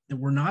work, that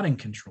we're not in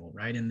control,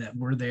 right? And that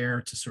we're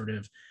there to sort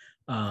of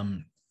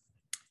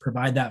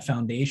provide that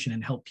foundation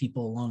and help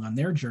people along on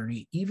their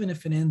journey, even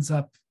if it ends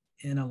up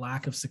in a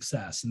lack of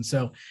success. And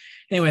so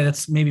anyway,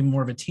 that's maybe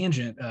more of a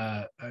tangent,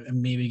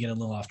 and maybe get a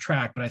little off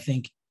track, but I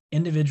think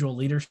individual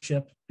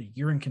leadership,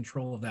 you're in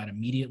control of that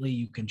immediately.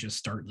 You can just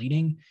start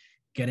leading,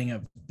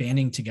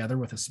 banding together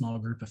with a small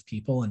group of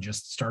people and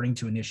just starting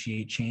to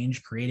initiate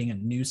change, creating a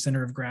new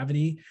center of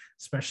gravity,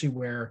 especially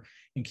where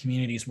in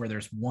communities where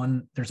there's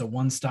a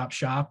one-stop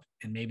shop,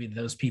 and maybe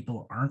those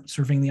people aren't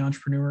serving the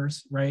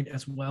entrepreneurs right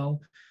as well.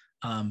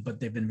 But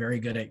they've been very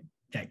good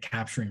at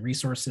capturing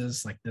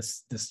resources. Like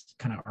this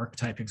kind of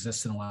archetype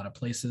exists in a lot of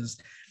places.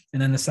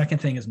 And then the second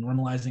thing is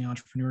normalizing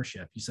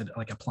entrepreneurship. You said,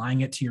 like,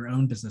 applying it to your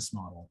own business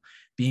model,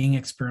 being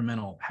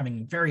experimental,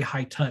 having very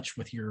high touch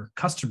with your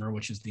customer,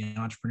 which is the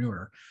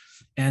entrepreneur,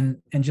 and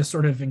just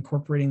sort of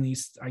incorporating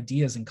these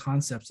ideas and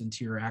concepts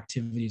into your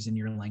activities in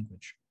your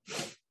language.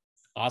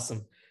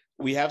 Awesome.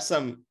 We have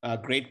some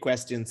great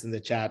questions in the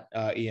chat,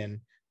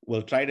 Ian.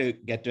 We'll try to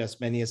get to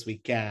as many as we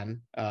can.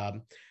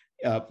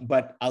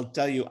 But I'll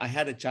tell you, I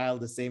had a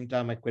child the same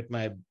time I quit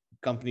my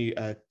company,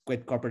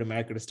 quit corporate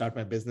America to start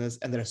my business.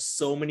 And there are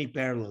so many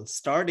parallels,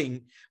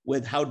 starting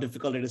with how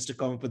difficult it is to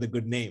come up with a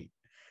good name.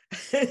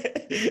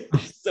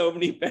 So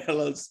many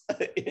parallels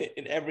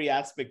in every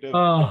aspect of.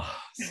 Oh,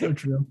 so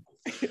true.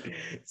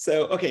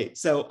 So, okay.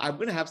 So I'm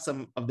going to have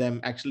some of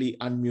them actually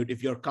unmute.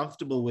 If you're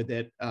comfortable with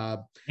it,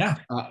 I'll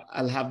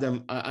have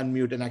them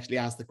unmute and actually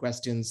ask the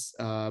questions,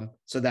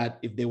 so that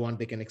if they want,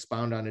 they can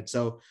expound on it.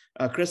 So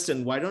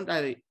Kristen, why don't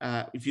I,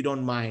 if you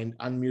don't mind,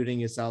 unmuting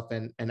yourself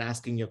and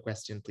asking your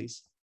question,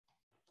 please.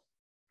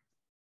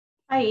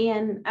 Hi,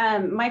 Ian.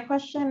 My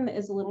question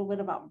is a little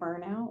bit about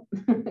burnout,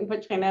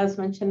 which I know is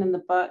mentioned in the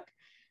book.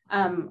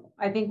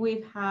 I think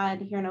we've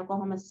had here in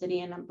Oklahoma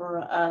City a number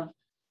of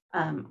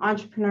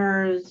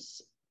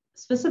entrepreneurs,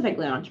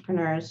 specifically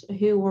entrepreneurs,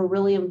 who were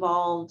really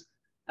involved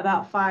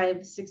about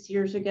 5-6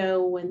 years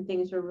ago when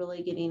things were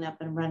really getting up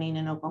and running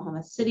in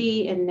Oklahoma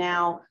City. And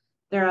now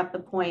they're at the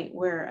point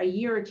where a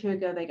year or two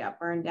ago they got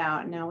burned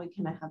out. And now we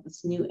kind of have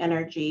this new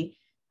energy.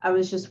 I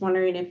was just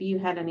wondering if you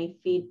had any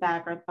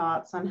feedback or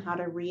thoughts on how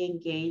to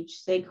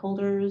re-engage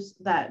stakeholders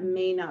that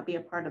may not be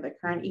a part of the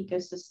current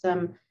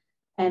ecosystem.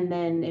 And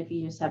then if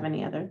you just have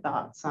any other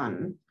thoughts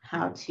on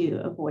how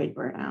to avoid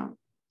burnout.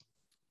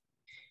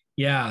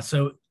 Yeah.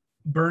 So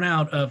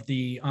burnout of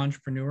the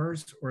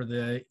entrepreneurs or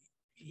the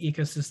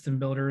ecosystem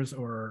builders,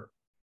 or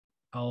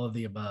all of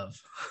the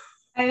above?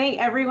 I think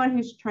everyone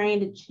who's trying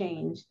to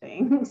change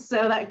things.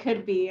 So that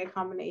could be a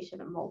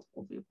combination of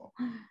multiple people.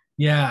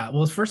 Yeah.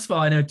 Well, first of all,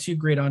 I know two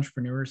great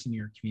entrepreneurs in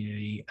your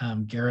community,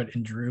 Garrett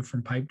and Drew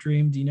from Pipe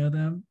Dream. Do you know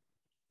them?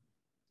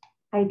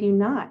 I do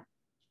not.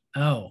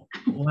 Oh,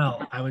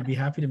 well, I would be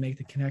happy to make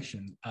the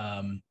connection.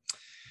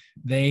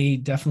 They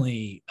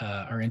definitely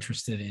are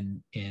interested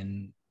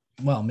in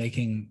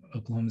making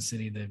Oklahoma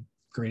City the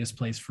greatest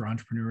place for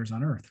entrepreneurs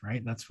on earth,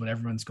 right? That's what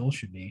everyone's goal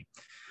should be.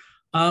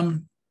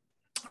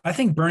 I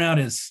think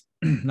burnout is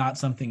not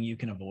something you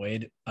can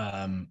avoid.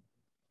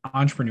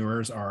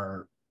 Entrepreneurs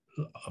are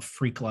a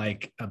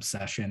freak-like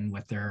obsession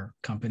with their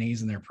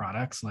companies and their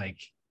products. Like,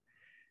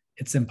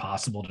 it's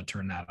impossible to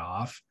turn that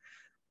off.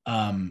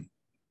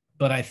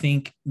 But I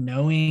think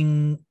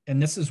knowing,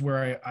 and this is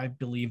where I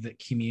believe that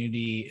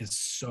community is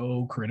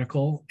so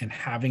critical, and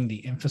having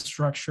the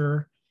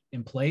infrastructure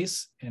in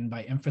place. And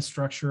by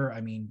infrastructure, I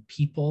mean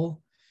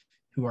people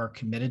who are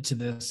committed to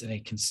this in a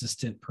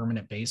consistent,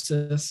 permanent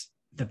basis,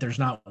 that there's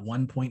not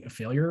one point of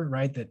failure,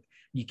 right? That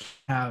you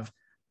have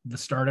the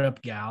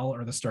startup gal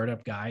or the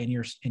startup guy in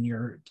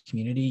your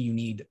community. You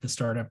need the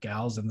startup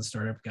gals and the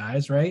startup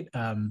guys, right?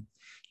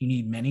 You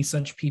need many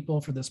such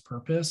people for this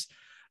purpose.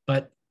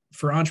 But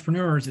for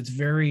entrepreneurs, it's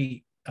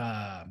very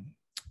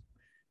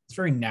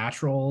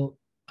natural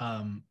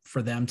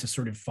for them to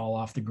sort of fall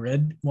off the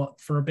grid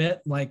for a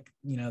bit. Like,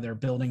 they're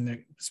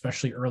building,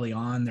 especially early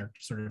on, they're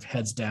sort of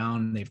heads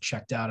down, they've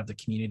checked out of the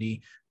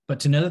community. But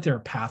to know that there are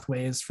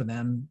pathways for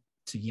them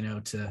to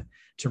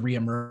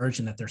reemerge,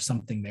 and that there's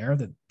something there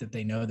that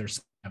they know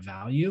there's a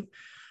value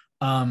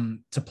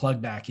to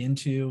plug back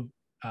into.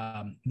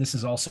 This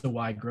is also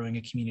why growing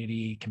a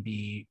community can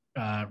be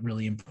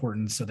really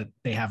important, so that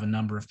they have a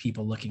number of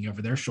people looking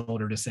over their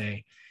shoulder to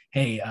say,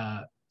 hey,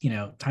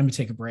 time to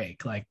take a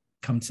break. Like,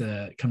 come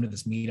to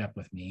this meetup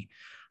with me.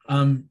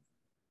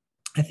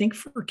 I think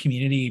for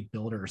community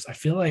builders, I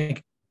feel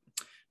like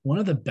one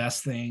of the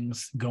best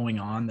things going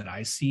on that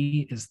I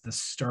see is the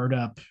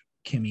startup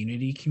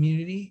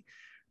community,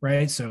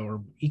 right? So,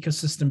 or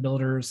ecosystem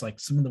builders, like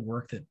some of the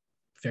work that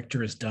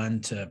Victor has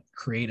done to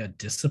create a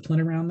discipline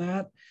around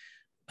that.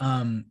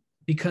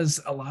 Because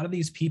a lot of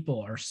these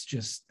people are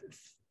just,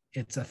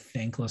 it's a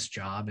thankless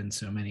job in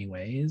so many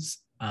ways.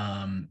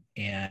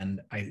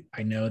 And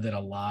I know that a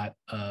lot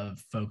of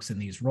folks in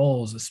these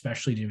roles,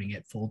 especially doing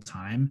it full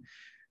time,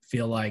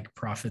 feel like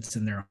prophets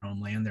in their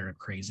homeland. They're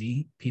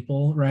crazy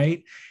people,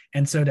 right?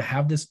 And so to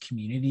have this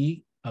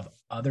community of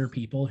other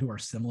people who are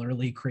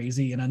similarly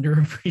crazy and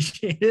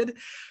underappreciated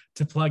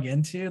to plug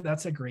into,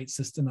 that's a great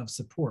system of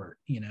support,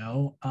 you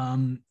know?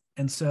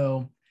 And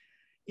so,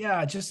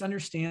 yeah, just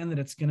understand that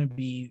it's going to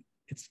be,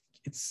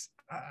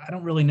 I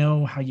don't really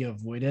know how you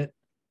avoid it.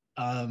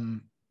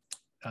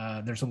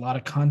 There's a lot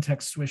of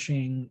context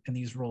switching in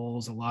these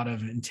roles, a lot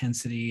of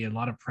intensity, a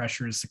lot of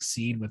pressure to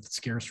succeed with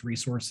scarce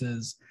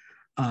resources.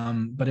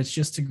 But it's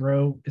just to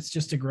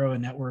grow a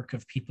network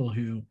of people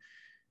who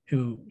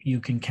you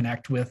can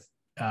connect with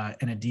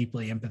in a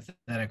deeply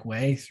empathetic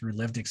way through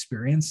lived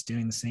experience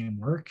doing the same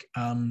work,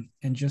 and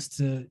just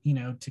to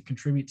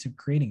contribute to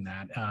creating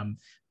that,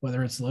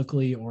 whether it's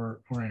locally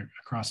or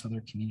across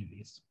other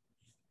communities.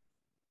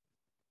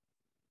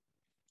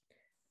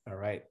 All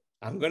right.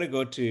 I'm going to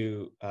go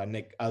to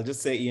Nick. I'll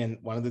just say, Ian,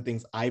 one of the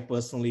things I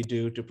personally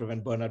do to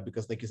prevent burnout,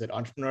 because like you said,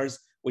 entrepreneurs,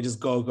 we just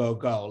go, go,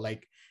 go.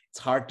 Like it's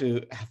hard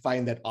to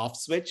find that off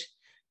switch,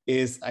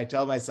 is I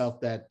tell myself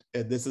that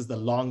this is the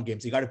long game.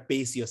 So you got to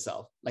pace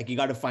yourself. Like you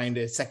got to find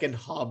a second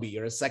hobby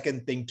or a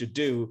second thing to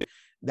do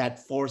that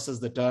forces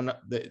the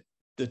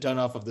turn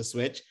off of the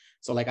switch.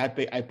 So like I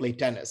play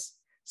tennis.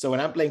 So when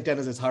I'm playing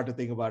tennis, it's hard to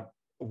think about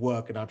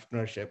work and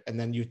entrepreneurship. And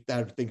then you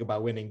have to think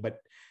about winning. But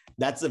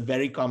that's a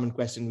very common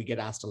question we get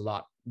asked a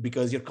lot,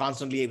 because you're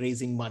constantly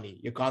raising money.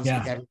 You're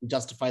constantly having to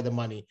justify the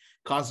money,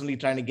 constantly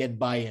trying to get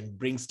buy-in,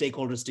 bring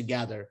stakeholders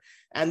together.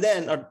 And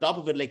then on top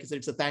of it, like I said,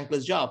 it's a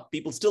thankless job.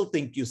 People still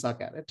think you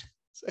suck at it.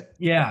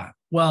 Yeah.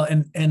 Well,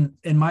 and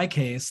in my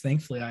case,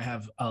 thankfully, I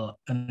have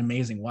an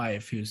amazing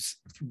wife who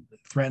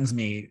threatens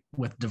me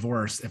with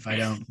divorce if I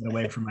don't get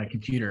away from my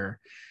computer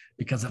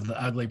because of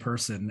the ugly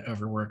person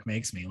overwork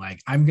makes me.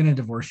 Like, I'm going to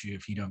divorce you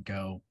if you don't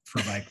go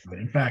for a bike ride.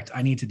 In fact,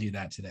 I need to do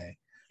that today.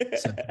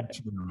 So that's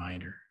a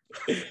reminder.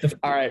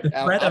 All right. The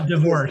threat of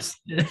divorce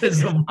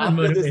is the one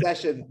after this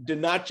session, do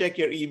not check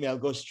your email.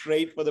 Go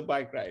straight for the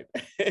bike ride.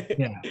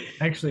 Yeah,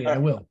 actually, I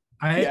will.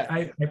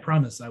 I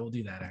promise I will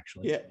do that,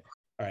 actually. Yeah.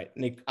 All right,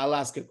 Nick, I'll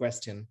ask a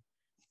question.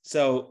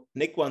 So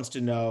Nick wants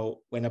to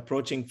know, when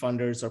approaching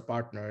funders or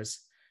partners,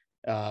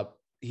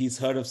 he's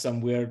heard of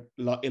some weird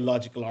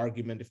illogical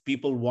argument. If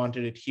people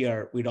wanted it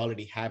here, we'd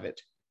already have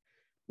it.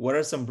 What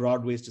are some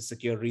broad ways to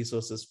secure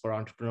resources for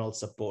entrepreneurial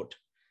support,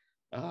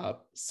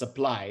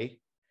 supply,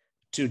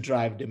 to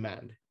drive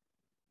demand?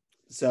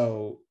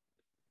 So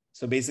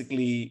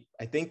basically,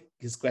 I think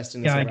his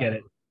question is— Yeah, I get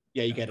it.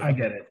 Yeah, you get it. I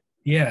get it.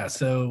 Yeah.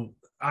 So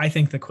I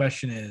think the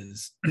question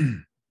is,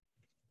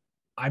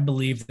 I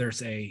believe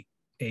there's I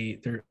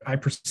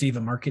perceive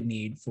a market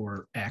need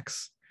for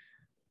X.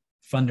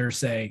 Funders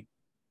say,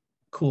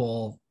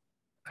 cool,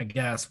 I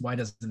guess, why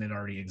doesn't it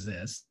already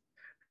exist?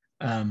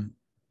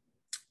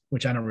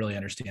 Which I don't really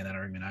understand that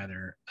argument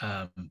either.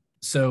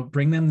 So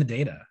bring them the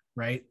data,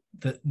 right?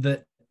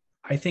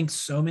 I think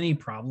so many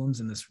problems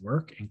in this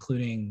work,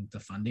 including the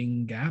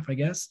funding gap, I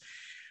guess,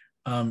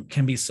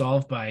 can be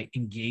solved by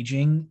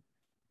engaging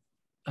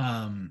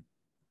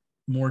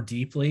more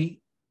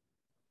deeply,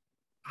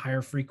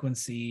 higher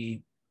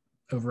frequency,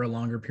 over a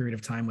longer period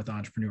of time with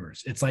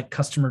entrepreneurs. It's like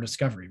customer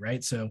discovery,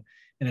 right? So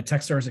in a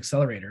Techstars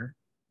accelerator,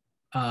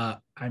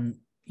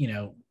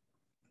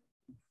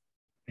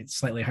 it's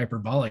slightly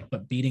hyperbolic,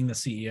 but beating the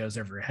CEOs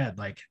over your head.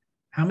 Like,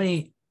 I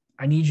need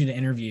you to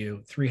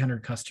interview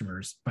 300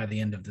 customers by the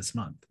end of this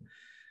month,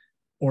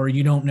 or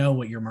you don't know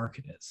what your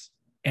market is.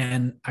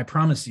 And I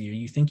promise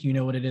you think you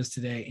know what it is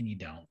today and you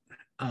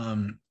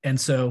don't. And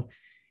so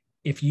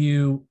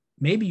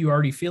maybe you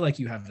already feel like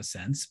you have a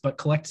sense, but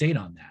collect data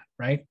on that,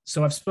 right?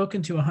 So I've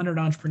spoken to 100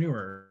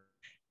 entrepreneurs,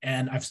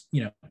 and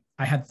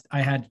I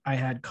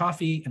had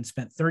coffee and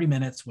spent 30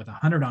 minutes with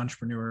 100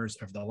 entrepreneurs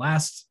over the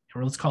last,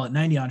 or let's call it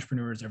 90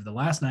 entrepreneurs over the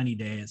last 90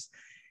 days.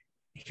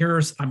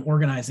 I'm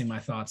organizing my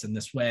thoughts in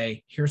this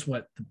way. Here's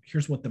what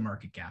the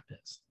market gap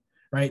is,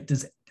 right?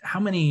 How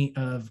many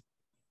of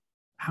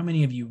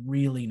you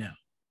really know?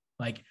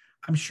 Like,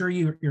 I'm sure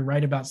you're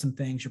right about some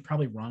things. You're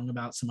probably wrong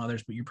about some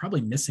others, but you're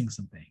probably missing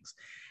some things.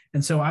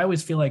 And so I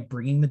always feel like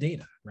bringing the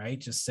data, right?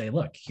 Just say,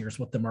 look, here's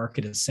what the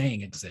market is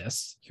saying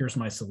exists. Here's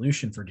my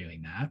solution for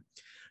doing that.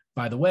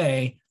 By the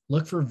way,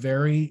 look for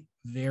very,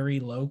 very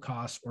low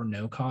cost or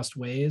no cost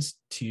ways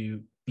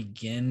to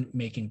begin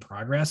making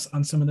progress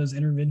on some of those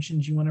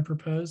interventions you want to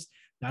propose.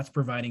 That's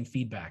providing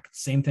feedback.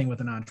 Same thing with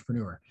an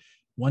entrepreneur.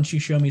 Once you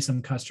show me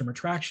some customer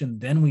traction,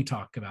 then we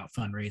talk about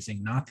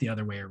fundraising, not the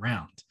other way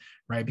around,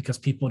 right? Because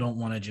people don't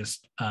want to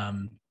just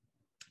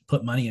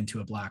put money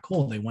into a black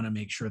hole. They want to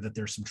make sure that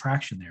there's some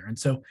traction there. And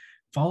so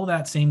follow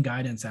that same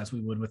guidance as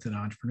we would with an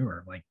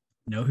entrepreneur. Like,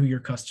 know who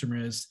your customer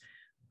is,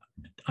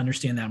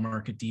 understand that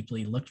market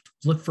deeply, look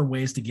for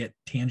ways to get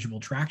tangible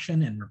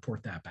traction and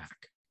report that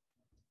back.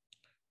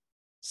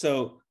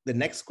 So the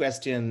next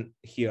question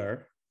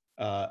here,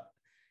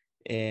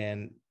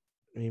 and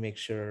let me make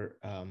sure,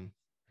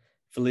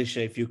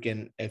 Felicia, if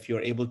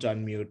you're able to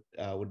unmute,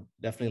 would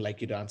definitely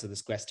like you to answer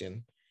this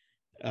question.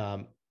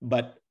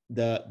 But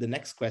the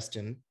next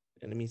question,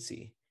 and let me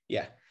see,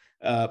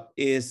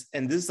 is,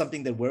 and this is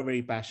something that we're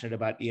very passionate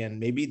about, Ian.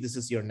 Maybe this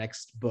is your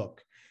next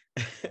book,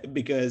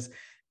 because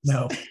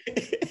no,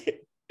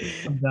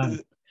 I'm done.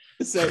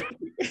 So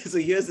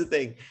here's the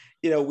thing,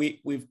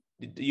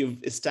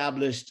 you've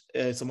established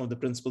some of the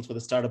principles for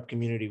the startup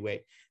community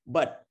way,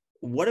 but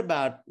what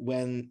about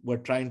when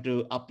we're trying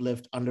to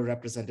uplift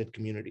underrepresented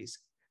communities?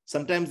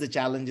 Sometimes the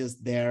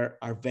challenges there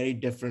are very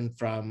different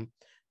from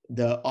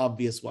the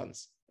obvious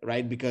ones,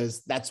 right?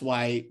 Because that's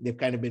why they've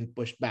kind of been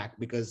pushed back,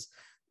 because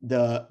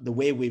the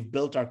way we've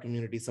built our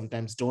community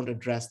sometimes don't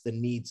address the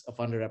needs of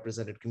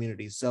underrepresented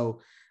communities.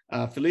 So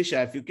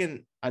Felicia, if you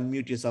can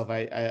unmute yourself,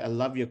 I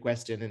love your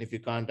question. And if you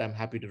can't, I'm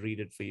happy to read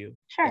it for you.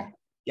 Sure.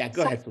 Yeah,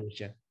 go ahead,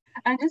 Felicia.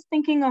 I'm just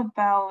thinking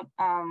about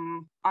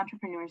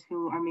entrepreneurs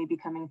who are maybe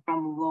coming from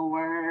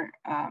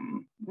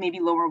maybe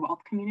lower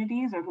wealth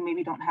communities, or who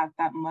maybe don't have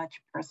that much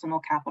personal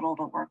capital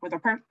to work with,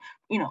 or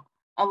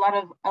a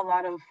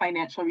lot of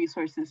financial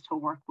resources to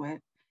work with.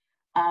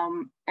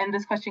 And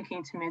this question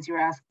came to me as you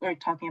were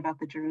talking about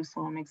the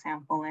Jerusalem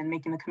example and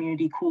making the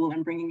community cool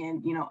and bringing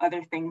in,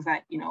 other things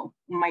that,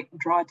 might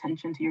draw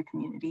attention to your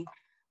community.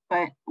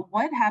 But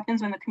what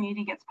happens when the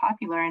community gets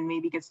popular and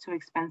maybe gets too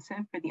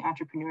expensive for the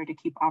entrepreneur to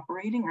keep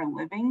operating or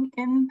living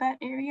in that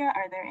area?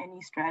 Are there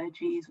any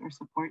strategies or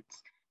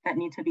supports that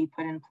need to be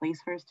put in place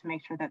first to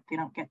make sure that they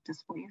don't get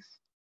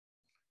displaced?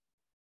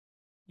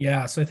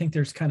 Yeah, so I think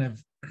there's kind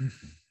of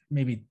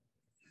maybe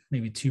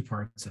two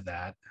parts of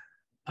that.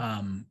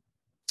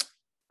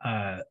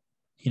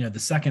 The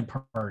second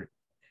part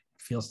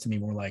feels to me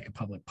more like a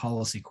public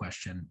policy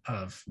question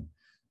of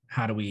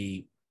how do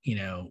we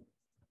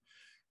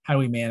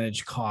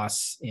manage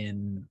costs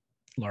in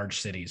large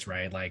cities,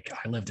 right? Like,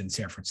 I lived in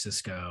San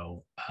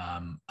Francisco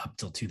up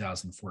till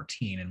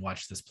 2014 and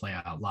watched this play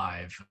out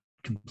live.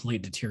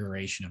 Complete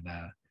deterioration of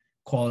the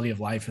quality of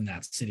life in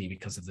that city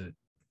because of the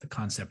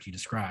concept you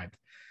described.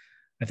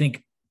 I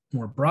think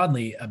more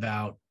broadly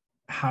about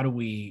how do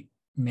we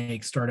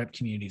make startup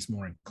communities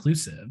more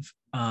inclusive.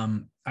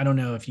 I don't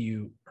know if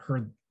you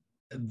heard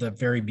the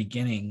very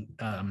beginning,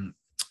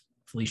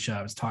 Felicia,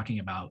 I was talking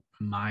about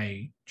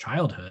my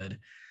childhood.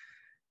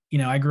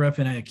 I grew up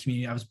in a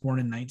community. I was born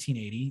in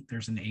 1980.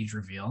 There's an age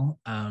reveal.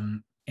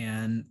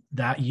 And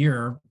that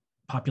year,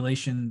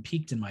 population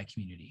peaked in my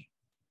community,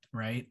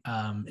 right?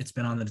 It's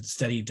been on the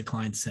steady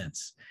decline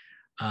since.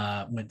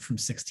 Went from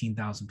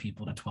 16,000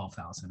 people to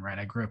 12,000, right?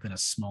 I grew up in a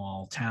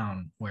small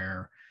town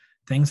where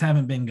things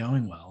haven't been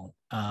going well.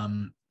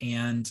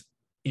 And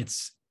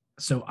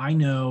so I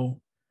know,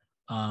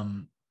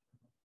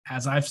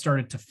 as I've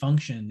started to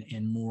function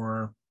in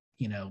more,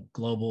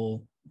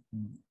 global,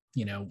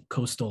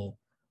 coastal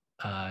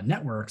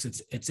networks,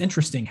 it's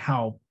interesting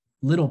how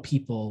little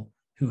people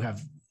who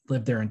have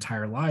lived their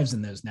entire lives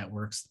in those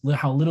networks,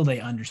 how little they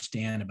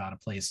understand about a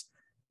place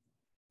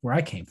where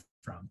I came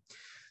from.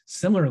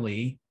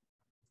 Similarly,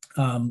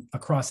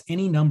 across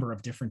any number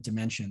of different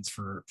dimensions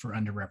for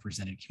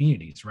underrepresented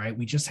communities, right?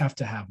 We just have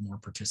to have more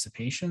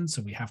participation.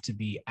 So we have to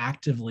be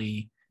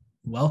actively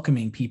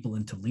welcoming people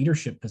into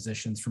leadership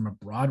positions from a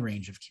broad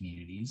range of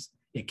communities.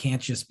 It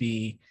can't just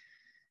be,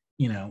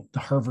 the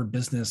Harvard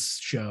Business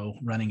Show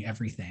running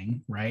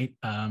everything, right?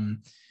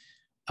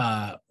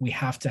 We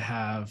have to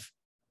have,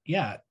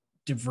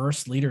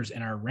 diverse leaders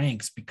in our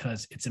ranks,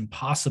 because it's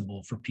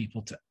impossible for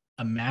people to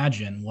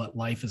imagine what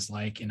life is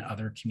like in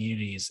other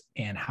communities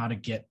and how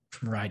to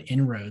provide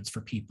inroads for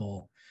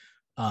people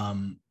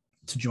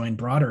to join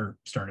broader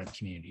startup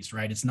communities,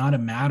 right? It's not a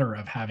matter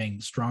of having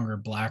stronger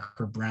Black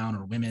or brown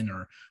or women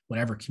or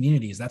whatever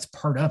communities. That's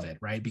part of it,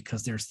 right?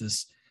 Because there's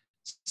this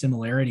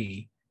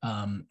similarity.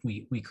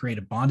 We create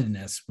a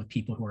bondedness with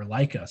people who are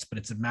like us, but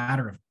it's a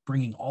matter of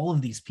bringing all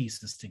of these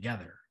pieces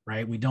together,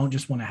 right? We don't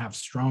just want to have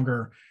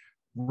stronger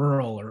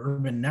rural or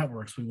urban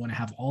networks. We want to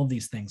have all of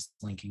these things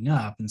linking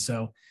up. And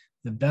so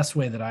the best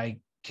way that I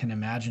can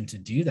imagine to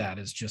do that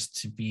is just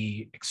to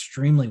be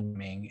extremely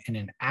willing in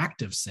an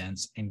active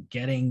sense and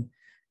getting,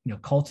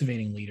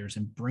 cultivating leaders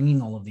and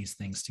bringing all of these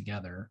things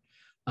together,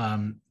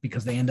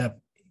 because they end up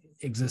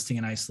existing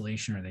in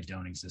isolation or they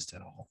don't exist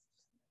at all.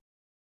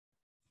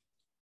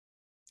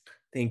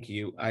 Thank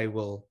you. I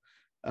will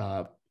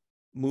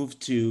move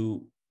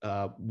to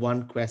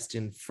one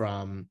question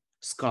from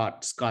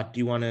Scott. Scott, do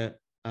you want to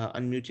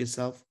unmute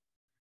yourself?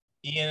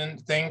 Ian,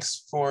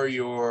 thanks for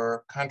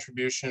your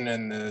contribution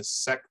in this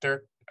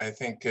sector. I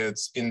think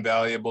it's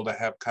invaluable to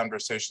have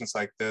conversations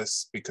like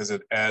this because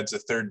it adds a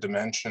third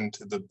dimension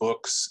to the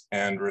books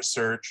and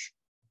research,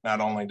 not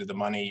only to the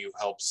money you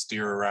help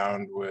steer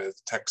around with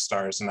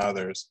Techstars and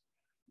others.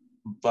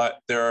 but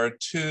there are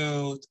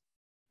two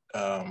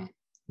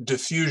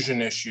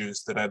diffusion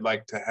issues that I'd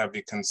like to have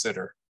you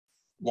consider.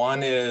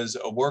 One is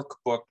a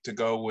workbook to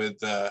go with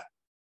the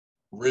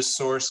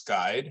resource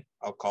guide,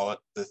 I'll call it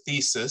the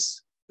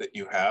thesis that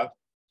you have,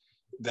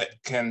 that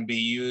can be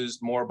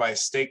used more by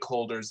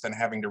stakeholders than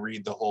having to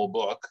read the whole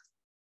book.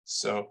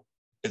 So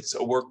it's a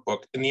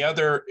workbook. And the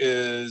other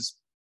is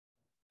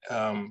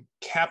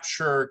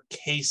capture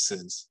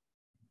cases.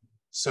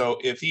 So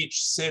if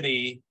each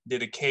city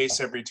did a case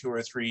every 2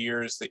 or 3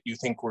 years that you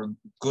think were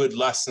good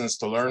lessons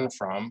to learn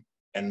from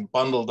and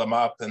bundled them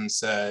up and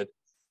said,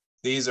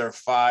 these are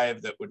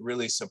 5 that would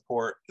really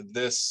support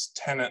this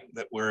tenet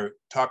that we're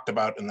talked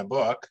about in the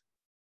book,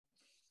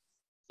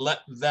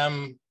 let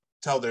them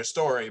tell their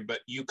story,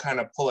 but you kind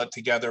of pull it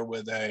together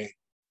with a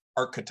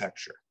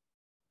architecture.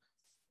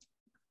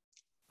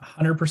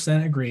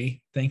 100%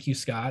 agree. Thank you,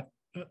 Scott.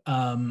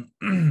 We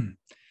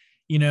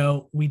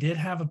did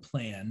have a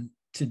plan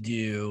to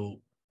do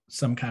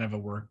some kind of a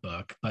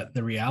workbook, but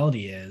the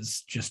reality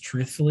is, just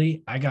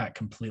truthfully, I got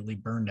completely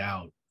burned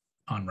out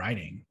on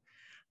writing.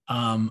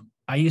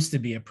 I used to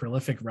be a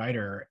prolific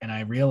writer, and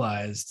I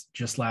realized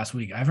just last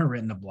week, I haven't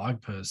written a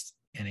blog post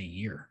in a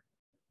year.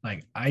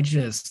 Like, I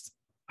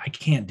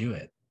can't do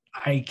it.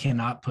 I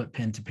cannot put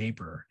pen to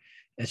paper.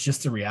 It's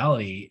just a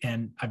reality.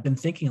 And I've been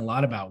thinking a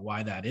lot about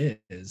why that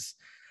is.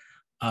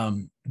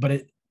 But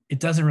it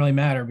doesn't really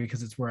matter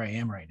because it's where I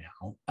am right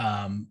now.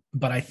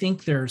 But I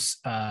think there's,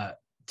 to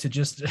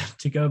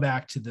go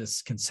back to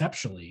this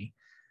conceptually,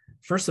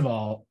 first of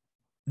all,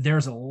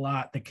 there's a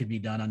lot that could be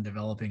done on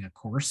developing a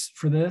course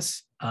for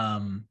this.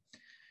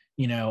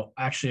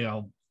 Actually,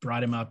 I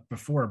brought him up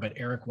before, but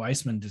Eric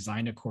Weissman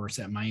designed a course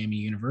at Miami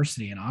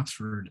University in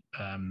Oxford,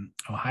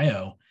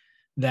 Ohio,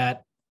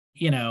 that,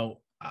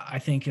 I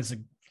think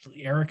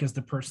Eric is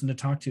the person to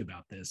talk to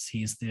about this.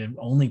 He's the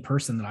only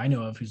person that I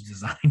know of who's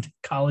designed a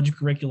college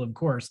curriculum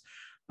course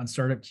on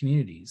startup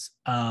communities.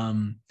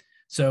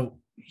 So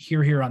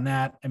here on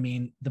that, I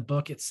mean, the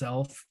book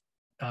itself,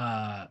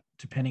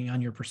 depending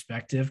on your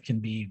perspective, can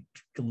be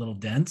a little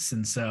dense.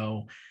 And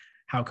so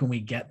how can we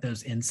get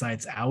those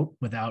insights out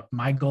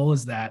my goal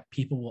is that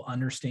people will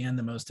understand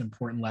the most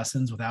important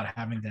lessons without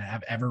having to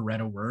have ever read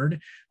a word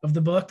of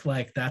the book.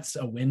 Like, that's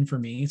a win for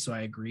me. So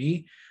I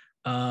agree.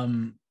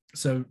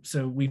 So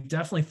we've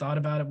definitely thought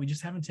about it. We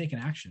just haven't taken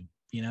action.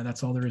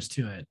 That's all there is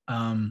to it.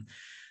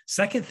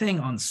 Second thing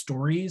on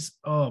stories.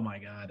 Oh my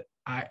God.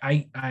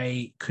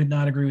 I could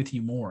not agree with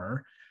you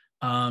more.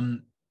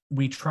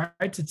 We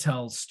tried to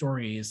tell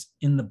stories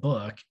in the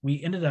book.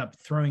 We ended up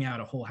throwing out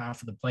a whole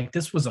half of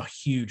this was a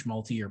huge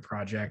multi-year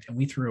project, and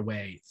we threw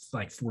away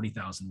like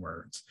 40,000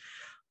 words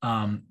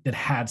that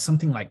had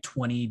something like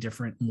 20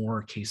 different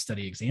more case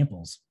study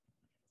examples.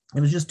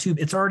 It was just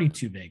it's already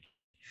too big.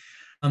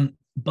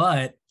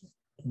 But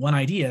one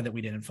idea that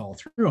we didn't follow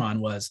through on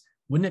was,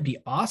 wouldn't it be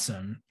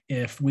awesome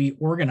if we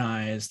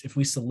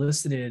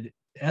solicited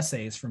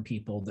essays from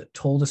people that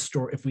told a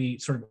story, if we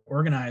sort of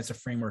organized a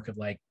framework of,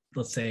 like,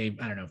 let's say,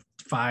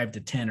 5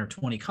 to 10 or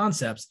 20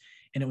 concepts,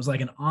 and it was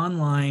like an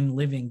online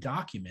living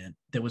document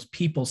that was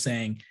people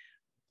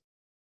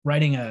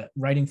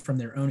writing from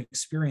their own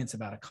experience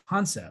about a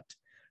concept,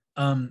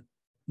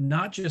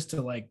 not just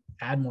to like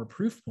add more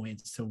proof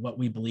points to what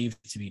we believe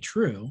to be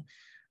true,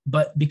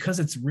 but because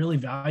it's really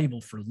valuable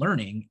for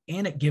learning,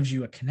 and it gives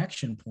you a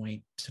connection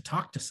point to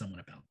talk to someone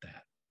about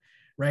that,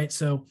 right?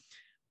 So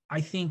I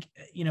think,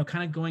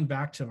 kind of going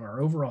back to our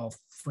overall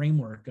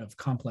framework of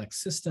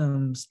complex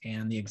systems,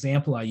 and the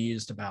example I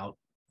used about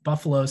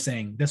Buffalo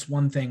saying this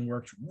one thing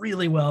worked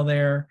really well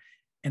there,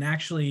 and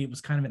actually it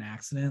was kind of an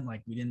accident.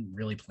 Like, we didn't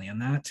really plan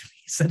that to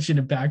be such an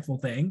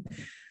impactful thing,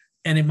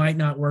 and it might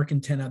not work in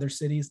 10 other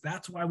cities.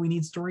 That's why we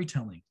need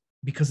storytelling,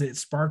 because it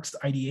sparks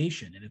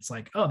ideation, and it's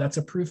like, oh, that's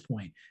a proof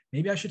point.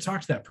 Maybe I should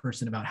talk to that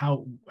person about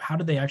how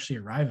did they actually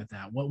arrive at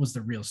that? What was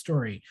the real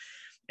story?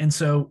 And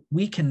so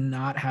we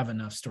cannot have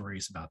enough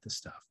stories about this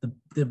stuff.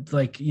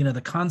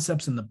 The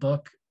concepts in the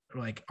book,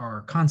 like,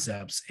 are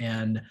concepts.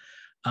 And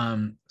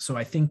so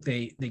I think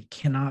they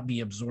cannot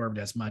be absorbed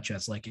as much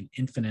as like an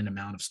infinite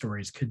amount of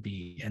stories could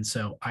be. And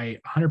so I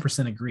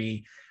 100%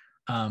 agree.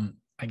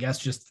 I guess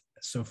just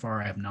so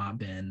far I have not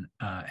been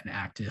an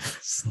active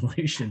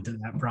solution to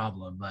that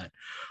problem, but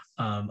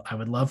I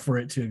would love for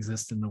it to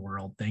exist in the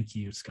world. Thank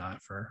you,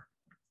 Scott, for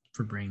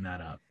bringing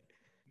that up.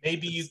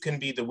 Maybe you can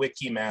be the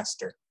wiki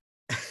master.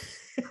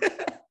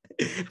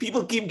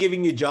 People keep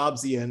giving you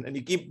jobs, Ian, and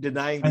you keep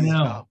denying these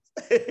jobs.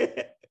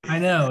 I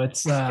know.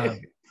 It's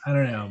I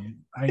don't know.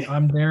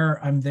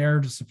 I'm there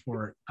to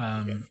support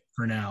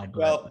for now. But.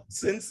 Well,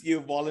 since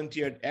you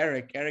volunteered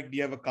Eric, do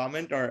you have a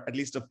comment or at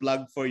least a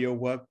plug for your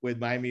work with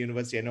Miami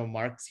University? I know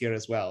Mark's here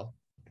as well.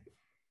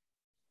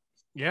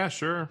 Yeah,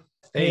 sure.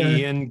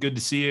 Hey, Ian, good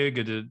to see you.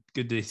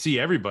 Good to see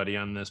everybody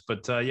on this.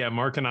 But yeah,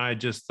 Mark and I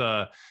just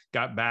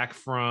got back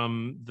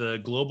from the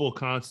Global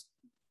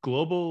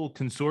global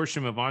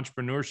consortium of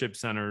entrepreneurship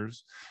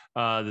centers,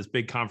 this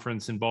big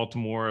conference in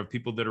Baltimore of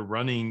people that are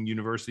running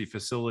university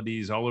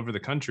facilities all over the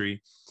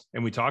country.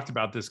 And we talked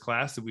about this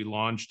class that we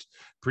launched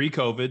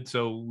pre-COVID.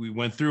 So we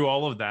went through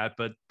all of that,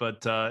 but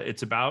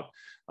it's about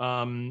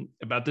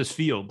this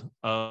field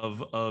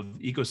of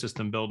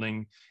ecosystem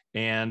building.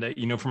 And,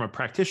 from a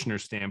practitioner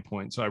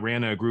standpoint, so I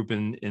ran a group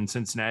in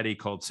Cincinnati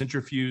called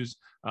Centrifuge.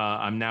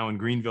 I'm now in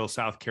Greenville,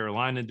 South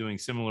Carolina, doing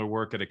similar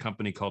work at a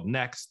company called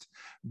Next.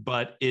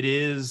 But it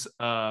is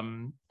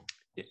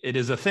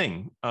a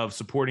thing of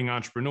supporting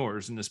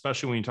entrepreneurs, and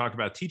especially when you talk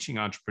about teaching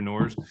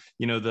entrepreneurs,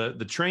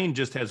 the train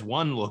just has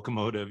one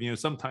locomotive,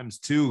 sometimes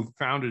two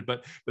founded,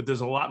 but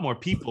there's a lot more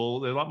people,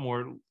 there's a lot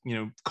more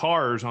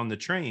cars on the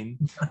train.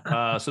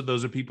 So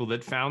those are people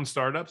that found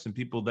startups and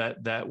people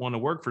that want to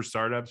work for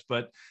startups,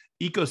 but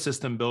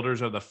ecosystem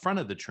builders are the front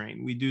of the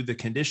train. We do the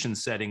condition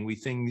setting. We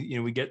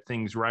get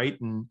things right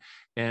and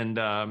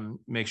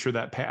make sure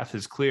that path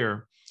is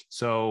clear.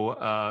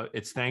 So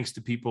it's thanks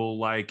to people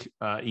like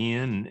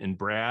Ian and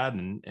Brad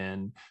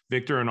and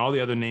Victor and all the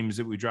other names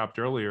that we dropped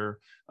earlier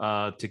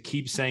to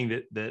keep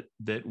saying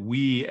that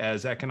we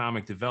as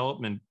economic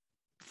development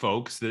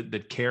folks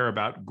that care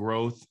about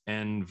growth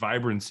and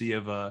vibrancy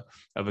of a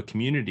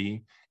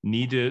community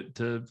need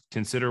to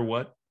consider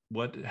what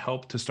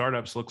help to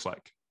startups looks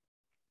like.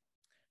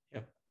 Yeah,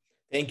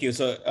 thank you.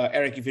 So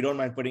Eric, if you don't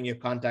mind putting your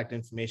contact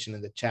information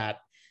in the chat,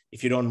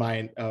 if you don't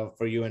mind,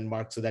 for you and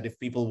Mark, so that if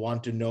people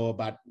want to know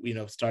about,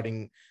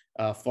 starting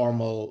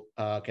formal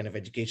kind of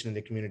education in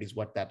the communities,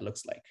 what that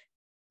looks like.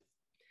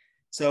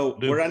 So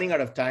we're running out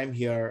of time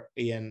here,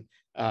 Ian.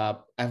 I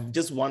have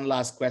just one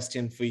last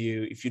question for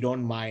you, if you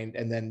don't mind,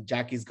 and then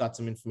Jackie's got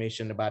some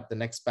information about the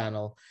next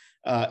panel.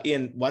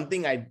 Ian, one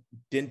thing I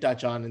didn't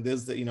touch on, and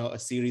this is a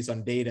series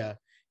on data.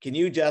 Can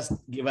you just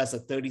give us a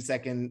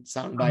 30-second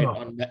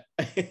soundbite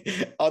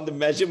on the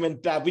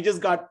measurement tab? We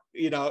just got,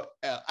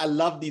 I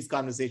love these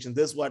conversations.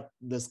 This is what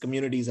this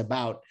community is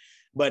about.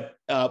 But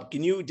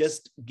can you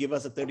just give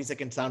us a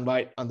 30-second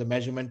soundbite on the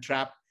measurement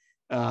trap,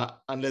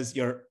 unless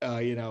you're,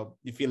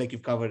 you feel like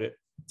you've covered it?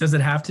 Does it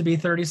have to be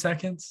 30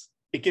 seconds?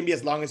 It can be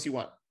as long as you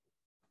want.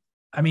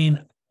 I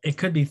mean, it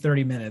could be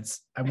 30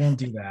 minutes. I won't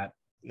do that.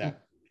 No.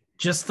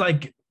 Just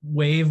like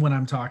wave when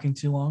I'm talking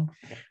too long.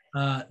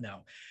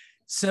 No.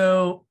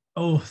 So,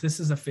 this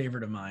is a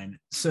favorite of mine.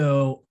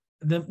 So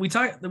we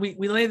talk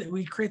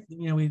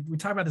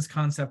about this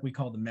concept we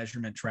call the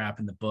measurement trap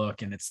in the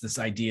book. And it's this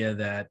idea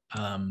that,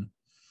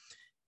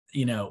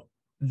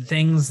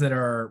 things that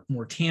are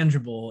more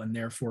tangible and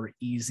therefore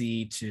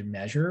easy to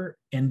measure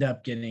end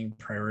up getting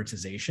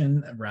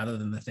prioritization rather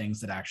than the things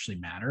that actually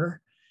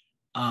matter.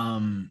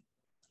 A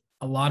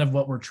lot of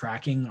what we're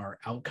tracking are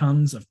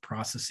outcomes of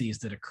processes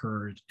that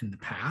occurred in the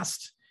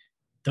past.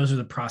 Those are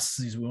the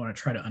processes we want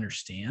to try to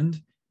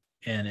understand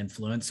and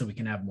influence so we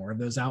can have more of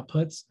those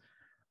outputs.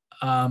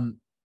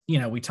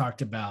 We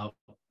talked about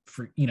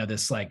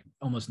this like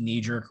almost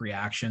knee-jerk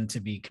reaction to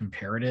be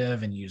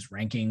comparative and use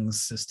rankings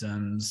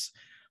systems,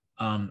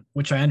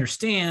 which I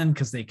understand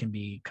because they can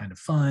be kind of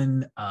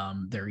fun.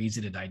 They're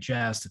easy to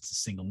digest. It's a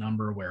single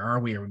number. Where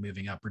are we? Are we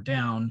moving up or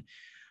down?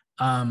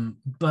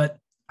 But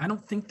I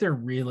don't think they're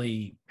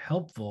really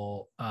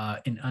helpful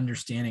in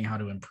understanding how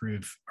to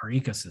improve our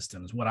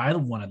ecosystems. What I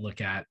want to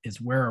look at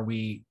is where are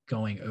we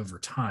going over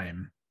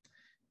time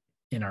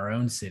in our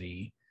own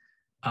city,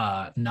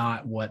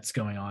 not what's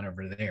going on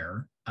over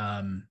there.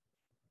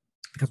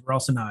 Because we're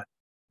also not,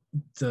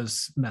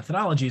 those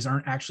methodologies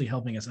aren't actually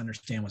helping us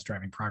understand what's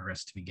driving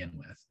progress to begin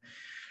with,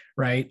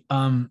 right?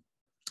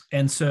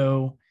 And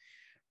so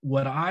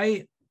what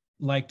I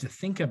like to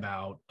think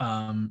about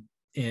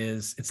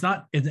is it's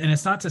not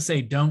to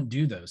say don't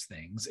do those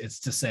things. It's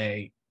to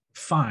say,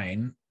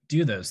 fine,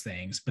 do those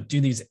things, but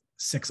do these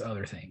 6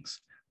 other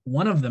things.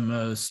 One of the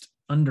most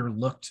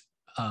underlooked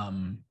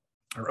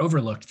or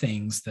overlooked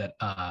things that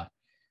I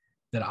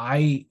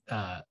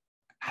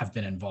have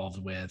been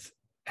involved with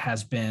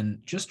has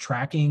been just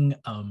tracking,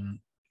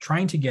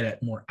 trying to get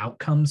at more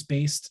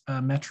outcomes-based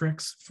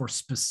metrics for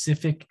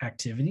specific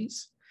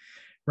activities,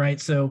 right?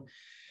 So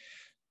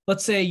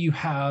let's say you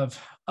have,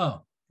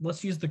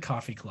 let's use the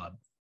coffee club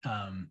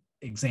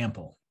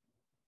example.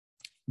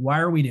 Why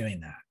are we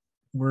doing that?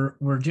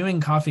 We're doing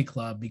coffee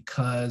club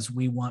because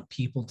we want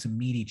people to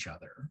meet each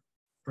other,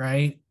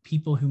 right?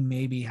 People who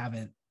maybe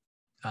haven't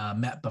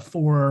met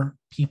before,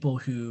 people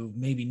who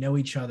maybe know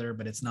each other,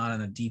 but it's not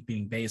on a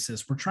deepening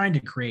basis. We're trying to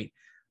create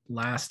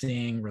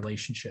lasting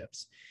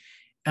relationships.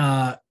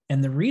 And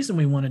the reason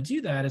we want to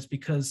do that is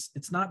because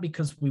it's not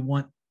because we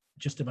want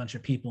just a bunch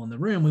of people in the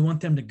room. We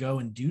want them to go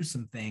and do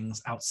some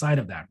things outside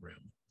of that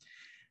room.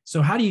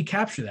 So how do you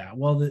capture that?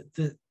 Well,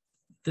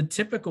 the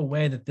typical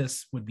way that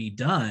this would be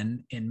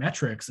done in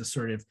metrics is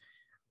sort of,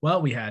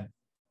 well, we had,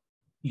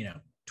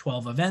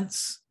 12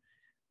 events,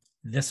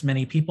 this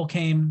many people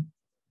came,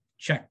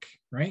 check,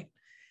 right?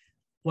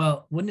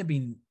 Well, wouldn't it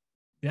be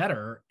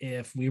better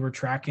if we were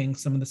tracking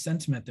some of the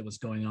sentiment that was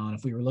going on,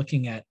 if we were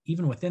looking at,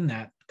 even within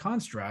that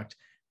construct,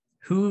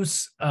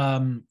 who's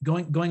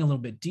going a little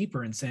bit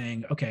deeper and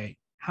saying, okay,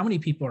 how many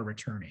people are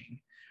returning,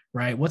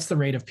 right? What's the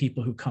rate of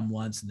people who come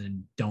once and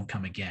then don't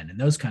come again, and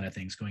those kind of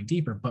things, going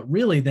deeper. But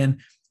really then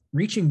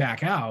reaching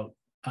back out,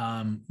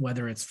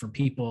 whether it's for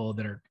people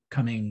that are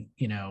coming,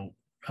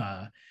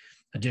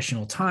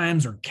 additional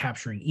times, or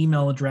capturing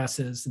email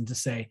addresses, and to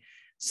say,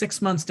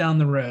 6 months down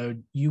the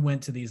road, you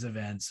went to these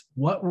events.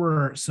 What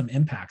were some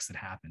impacts that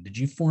happened? Did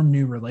you form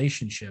new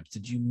relationships?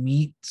 Did you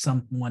meet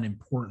someone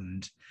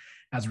important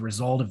as a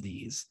result of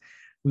these?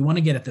 We want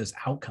to get at those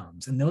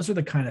outcomes. And those are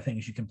the kind of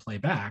things you can play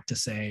back to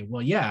say,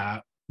 well, yeah,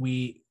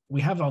 we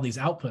have all these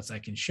outputs I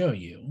can show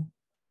you,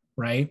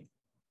 right?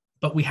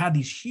 But we had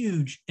these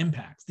huge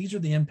impacts. These are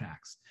the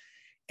impacts.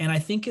 And I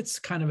think it's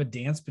kind of a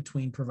dance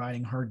between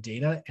providing hard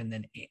data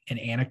and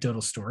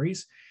anecdotal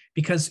stories,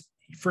 because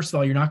first of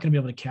all, you're not going to be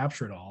able to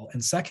capture it all.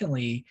 And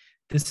secondly,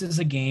 this is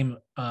a game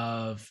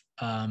of,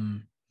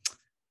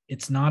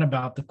 it's not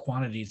about the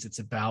quantities, it's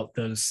about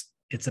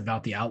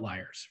the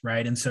outliers,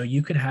 right? And so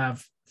you could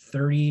have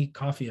 30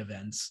 coffee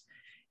events,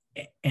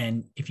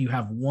 and if you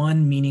have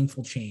one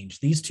meaningful change,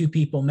 these two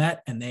people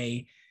met and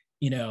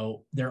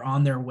they're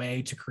on their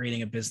way to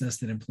creating a business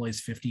that employs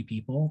 50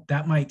 people.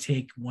 That might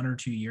take 1 or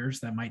 2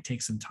 years. That might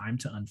take some time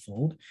to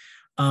unfold.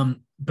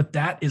 But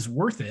that is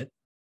worth it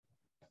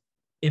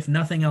if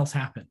nothing else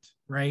happened,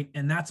 right?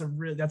 And that's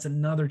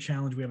another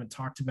challenge we haven't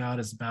talked about,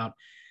 is about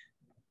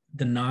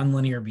the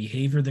nonlinear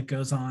behavior that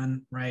goes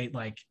on, right?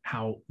 Like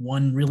how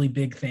one really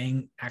big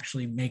thing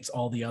actually makes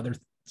all the other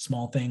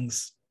small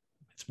things,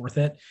 it's worth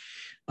it.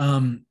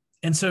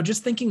 And so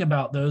just thinking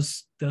about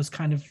those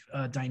kind of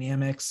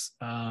dynamics,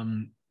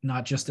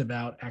 not just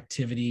about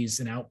activities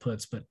and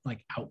outputs, but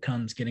like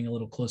outcomes, getting a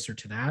little closer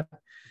to that.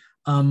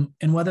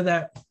 And whether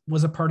that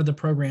was a part of the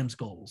program's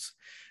goals.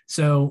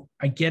 So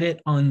I get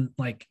it on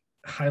like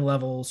high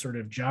level sort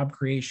of job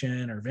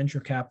creation or venture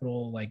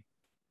capital, like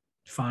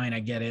fine, I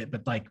get it.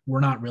 But like, we're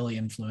not really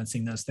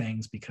influencing those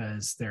things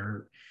because there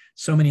are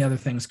so many other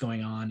things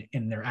going on,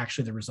 and they're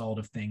actually the result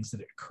of things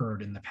that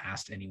occurred in the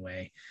past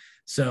anyway.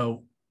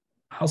 So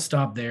I'll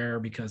stop there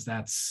because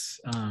that's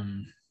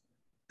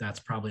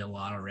probably a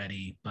lot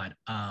already. But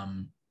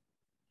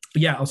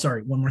yeah, oh,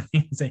 sorry, one more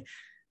thing to say.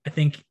 I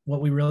think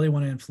what we really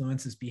want to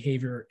influence is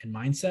behavior and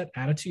mindset,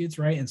 attitudes,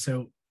 right? And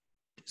so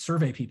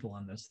survey people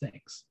on those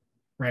things,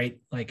 right?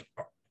 Like,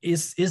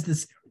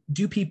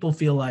 do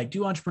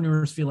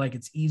entrepreneurs feel like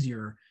it's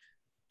easier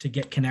to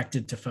get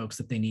connected to folks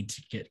that they need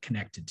to get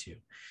connected to?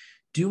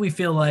 Do we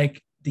feel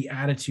like the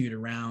attitude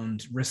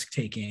around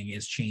risk-taking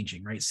is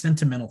changing, right?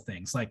 Sentimental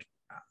things, like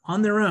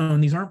on their own,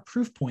 these aren't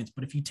proof points,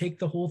 but if you take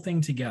the whole thing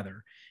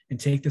together and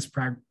take this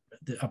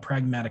a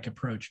pragmatic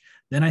approach,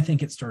 then I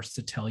think it starts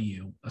to tell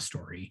you a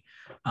story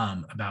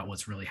about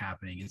what's really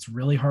happening. It's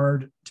really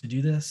hard to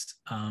do this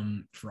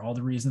for all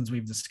the reasons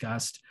we've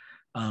discussed.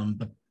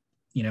 But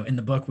in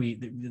the book, we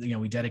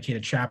dedicate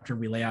a chapter.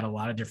 We lay out a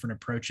lot of different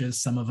approaches.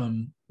 Some of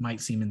them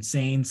might seem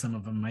insane. Some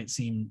of them might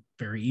seem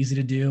very easy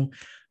to do.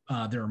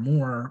 There are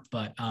more,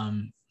 but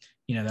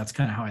that's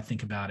kind of how I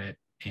think about it.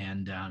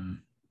 And I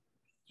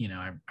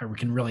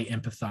can really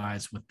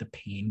empathize with the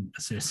pain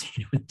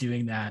associated with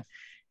doing that,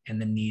 and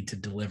the need to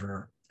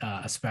deliver,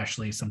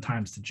 especially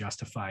sometimes to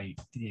justify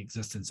the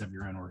existence of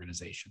your own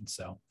organization.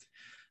 So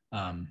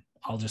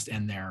I'll just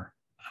end there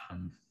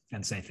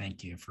and say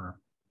thank you for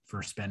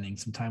spending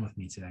some time with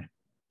me today.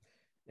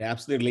 Yeah,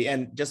 absolutely.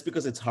 And just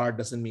because it's hard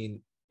doesn't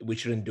mean we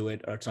shouldn't do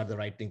it or it's not the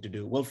right thing to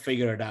do. We'll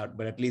figure it out,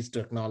 but at least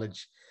to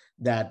acknowledge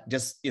that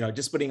just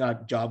putting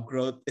out job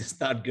growth is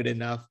not good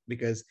enough,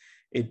 because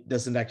it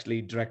doesn't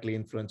actually directly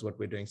influence what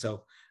we're doing.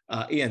 So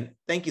Ian,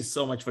 thank you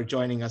so much for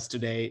joining us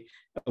today.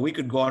 We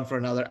could go on for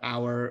another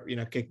hour,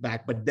 kick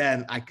back, but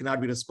then I cannot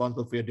be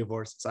responsible for your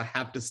divorce. So I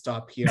have to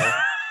stop here.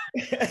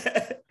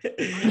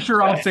 I'm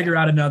sure I'll figure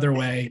out another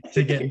way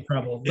to get in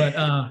trouble,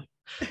 but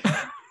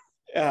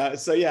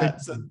so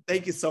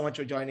thank you so much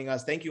for joining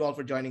us. Thank you all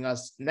for joining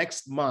us.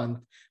 Next month,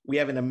 we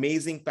have an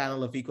amazing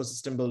panel of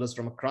ecosystem builders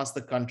from across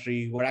the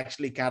country who are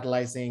actually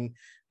catalyzing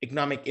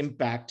economic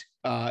impact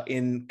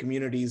in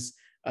communities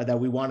that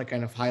we want to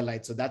kind of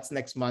highlight. So that's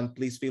next month.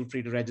 Please feel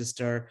free to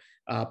register.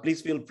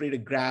 Please feel free to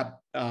grab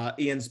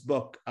Ian's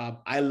book.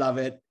 I love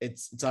it.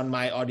 It's on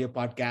my audio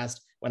podcast.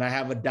 When I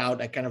have a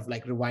doubt, I kind of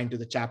like rewind to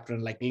the chapter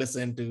and like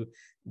listen to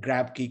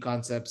grab key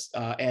concepts.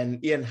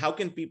 And Ian, how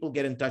can people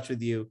get in touch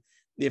with you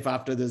if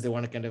after this they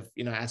want to kind of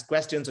ask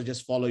questions or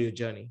just follow your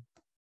journey?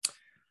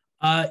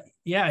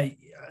 Yeah,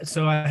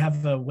 so I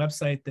have a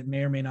website that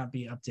may or may not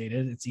be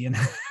updated. It's Ian,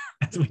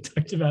 as we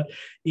talked about,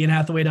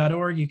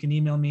 ianhathaway.org. You can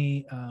email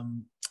me,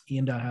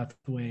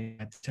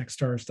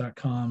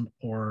 ian.hathaway@techstars.com,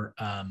 or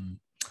I'm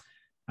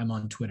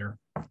on Twitter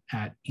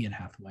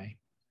 @IanHathaway.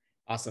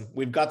 Awesome.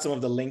 We've got some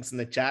of the links in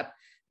the chat.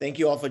 Thank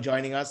you all for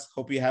joining us.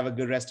 Hope you have a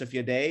good rest of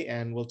your day,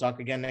 and we'll talk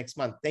again next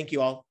month. Thank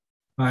you all.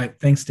 All right.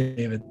 Thanks,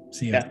 David.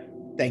 See you. Yeah.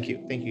 Thank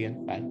you. Thank you,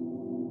 Ian. Bye.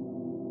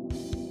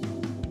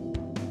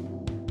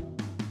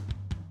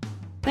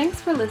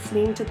 Thanks for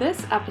listening to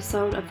this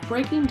episode of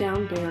Breaking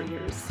Down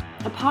Barriers,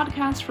 a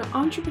podcast for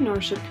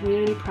entrepreneurship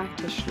community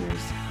practitioners,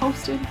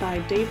 hosted by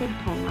David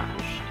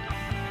Ponraj.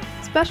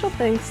 Special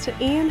thanks to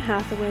Ian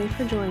Hathaway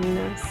for joining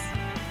us.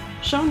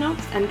 Show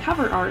notes and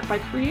cover art by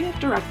creative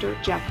director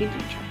Jackie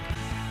Dietrich.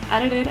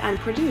 Edited and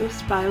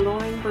produced by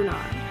Lauren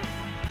Bernard.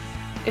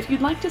 If you'd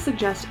like to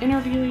suggest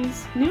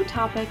interviewees, new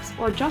topics,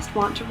 or just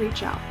want to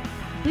reach out,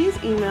 please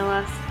email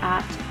us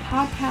at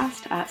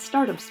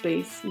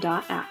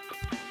podcast@startupspace.app.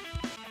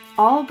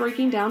 All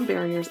Breaking Down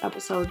Barriers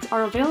episodes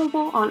are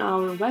available on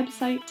our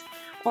website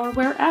or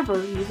wherever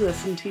you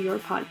listen to your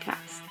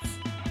podcasts.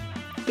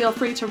 Feel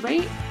free to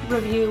rate,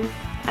 review,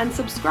 and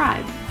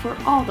subscribe for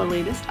all the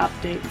latest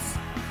updates.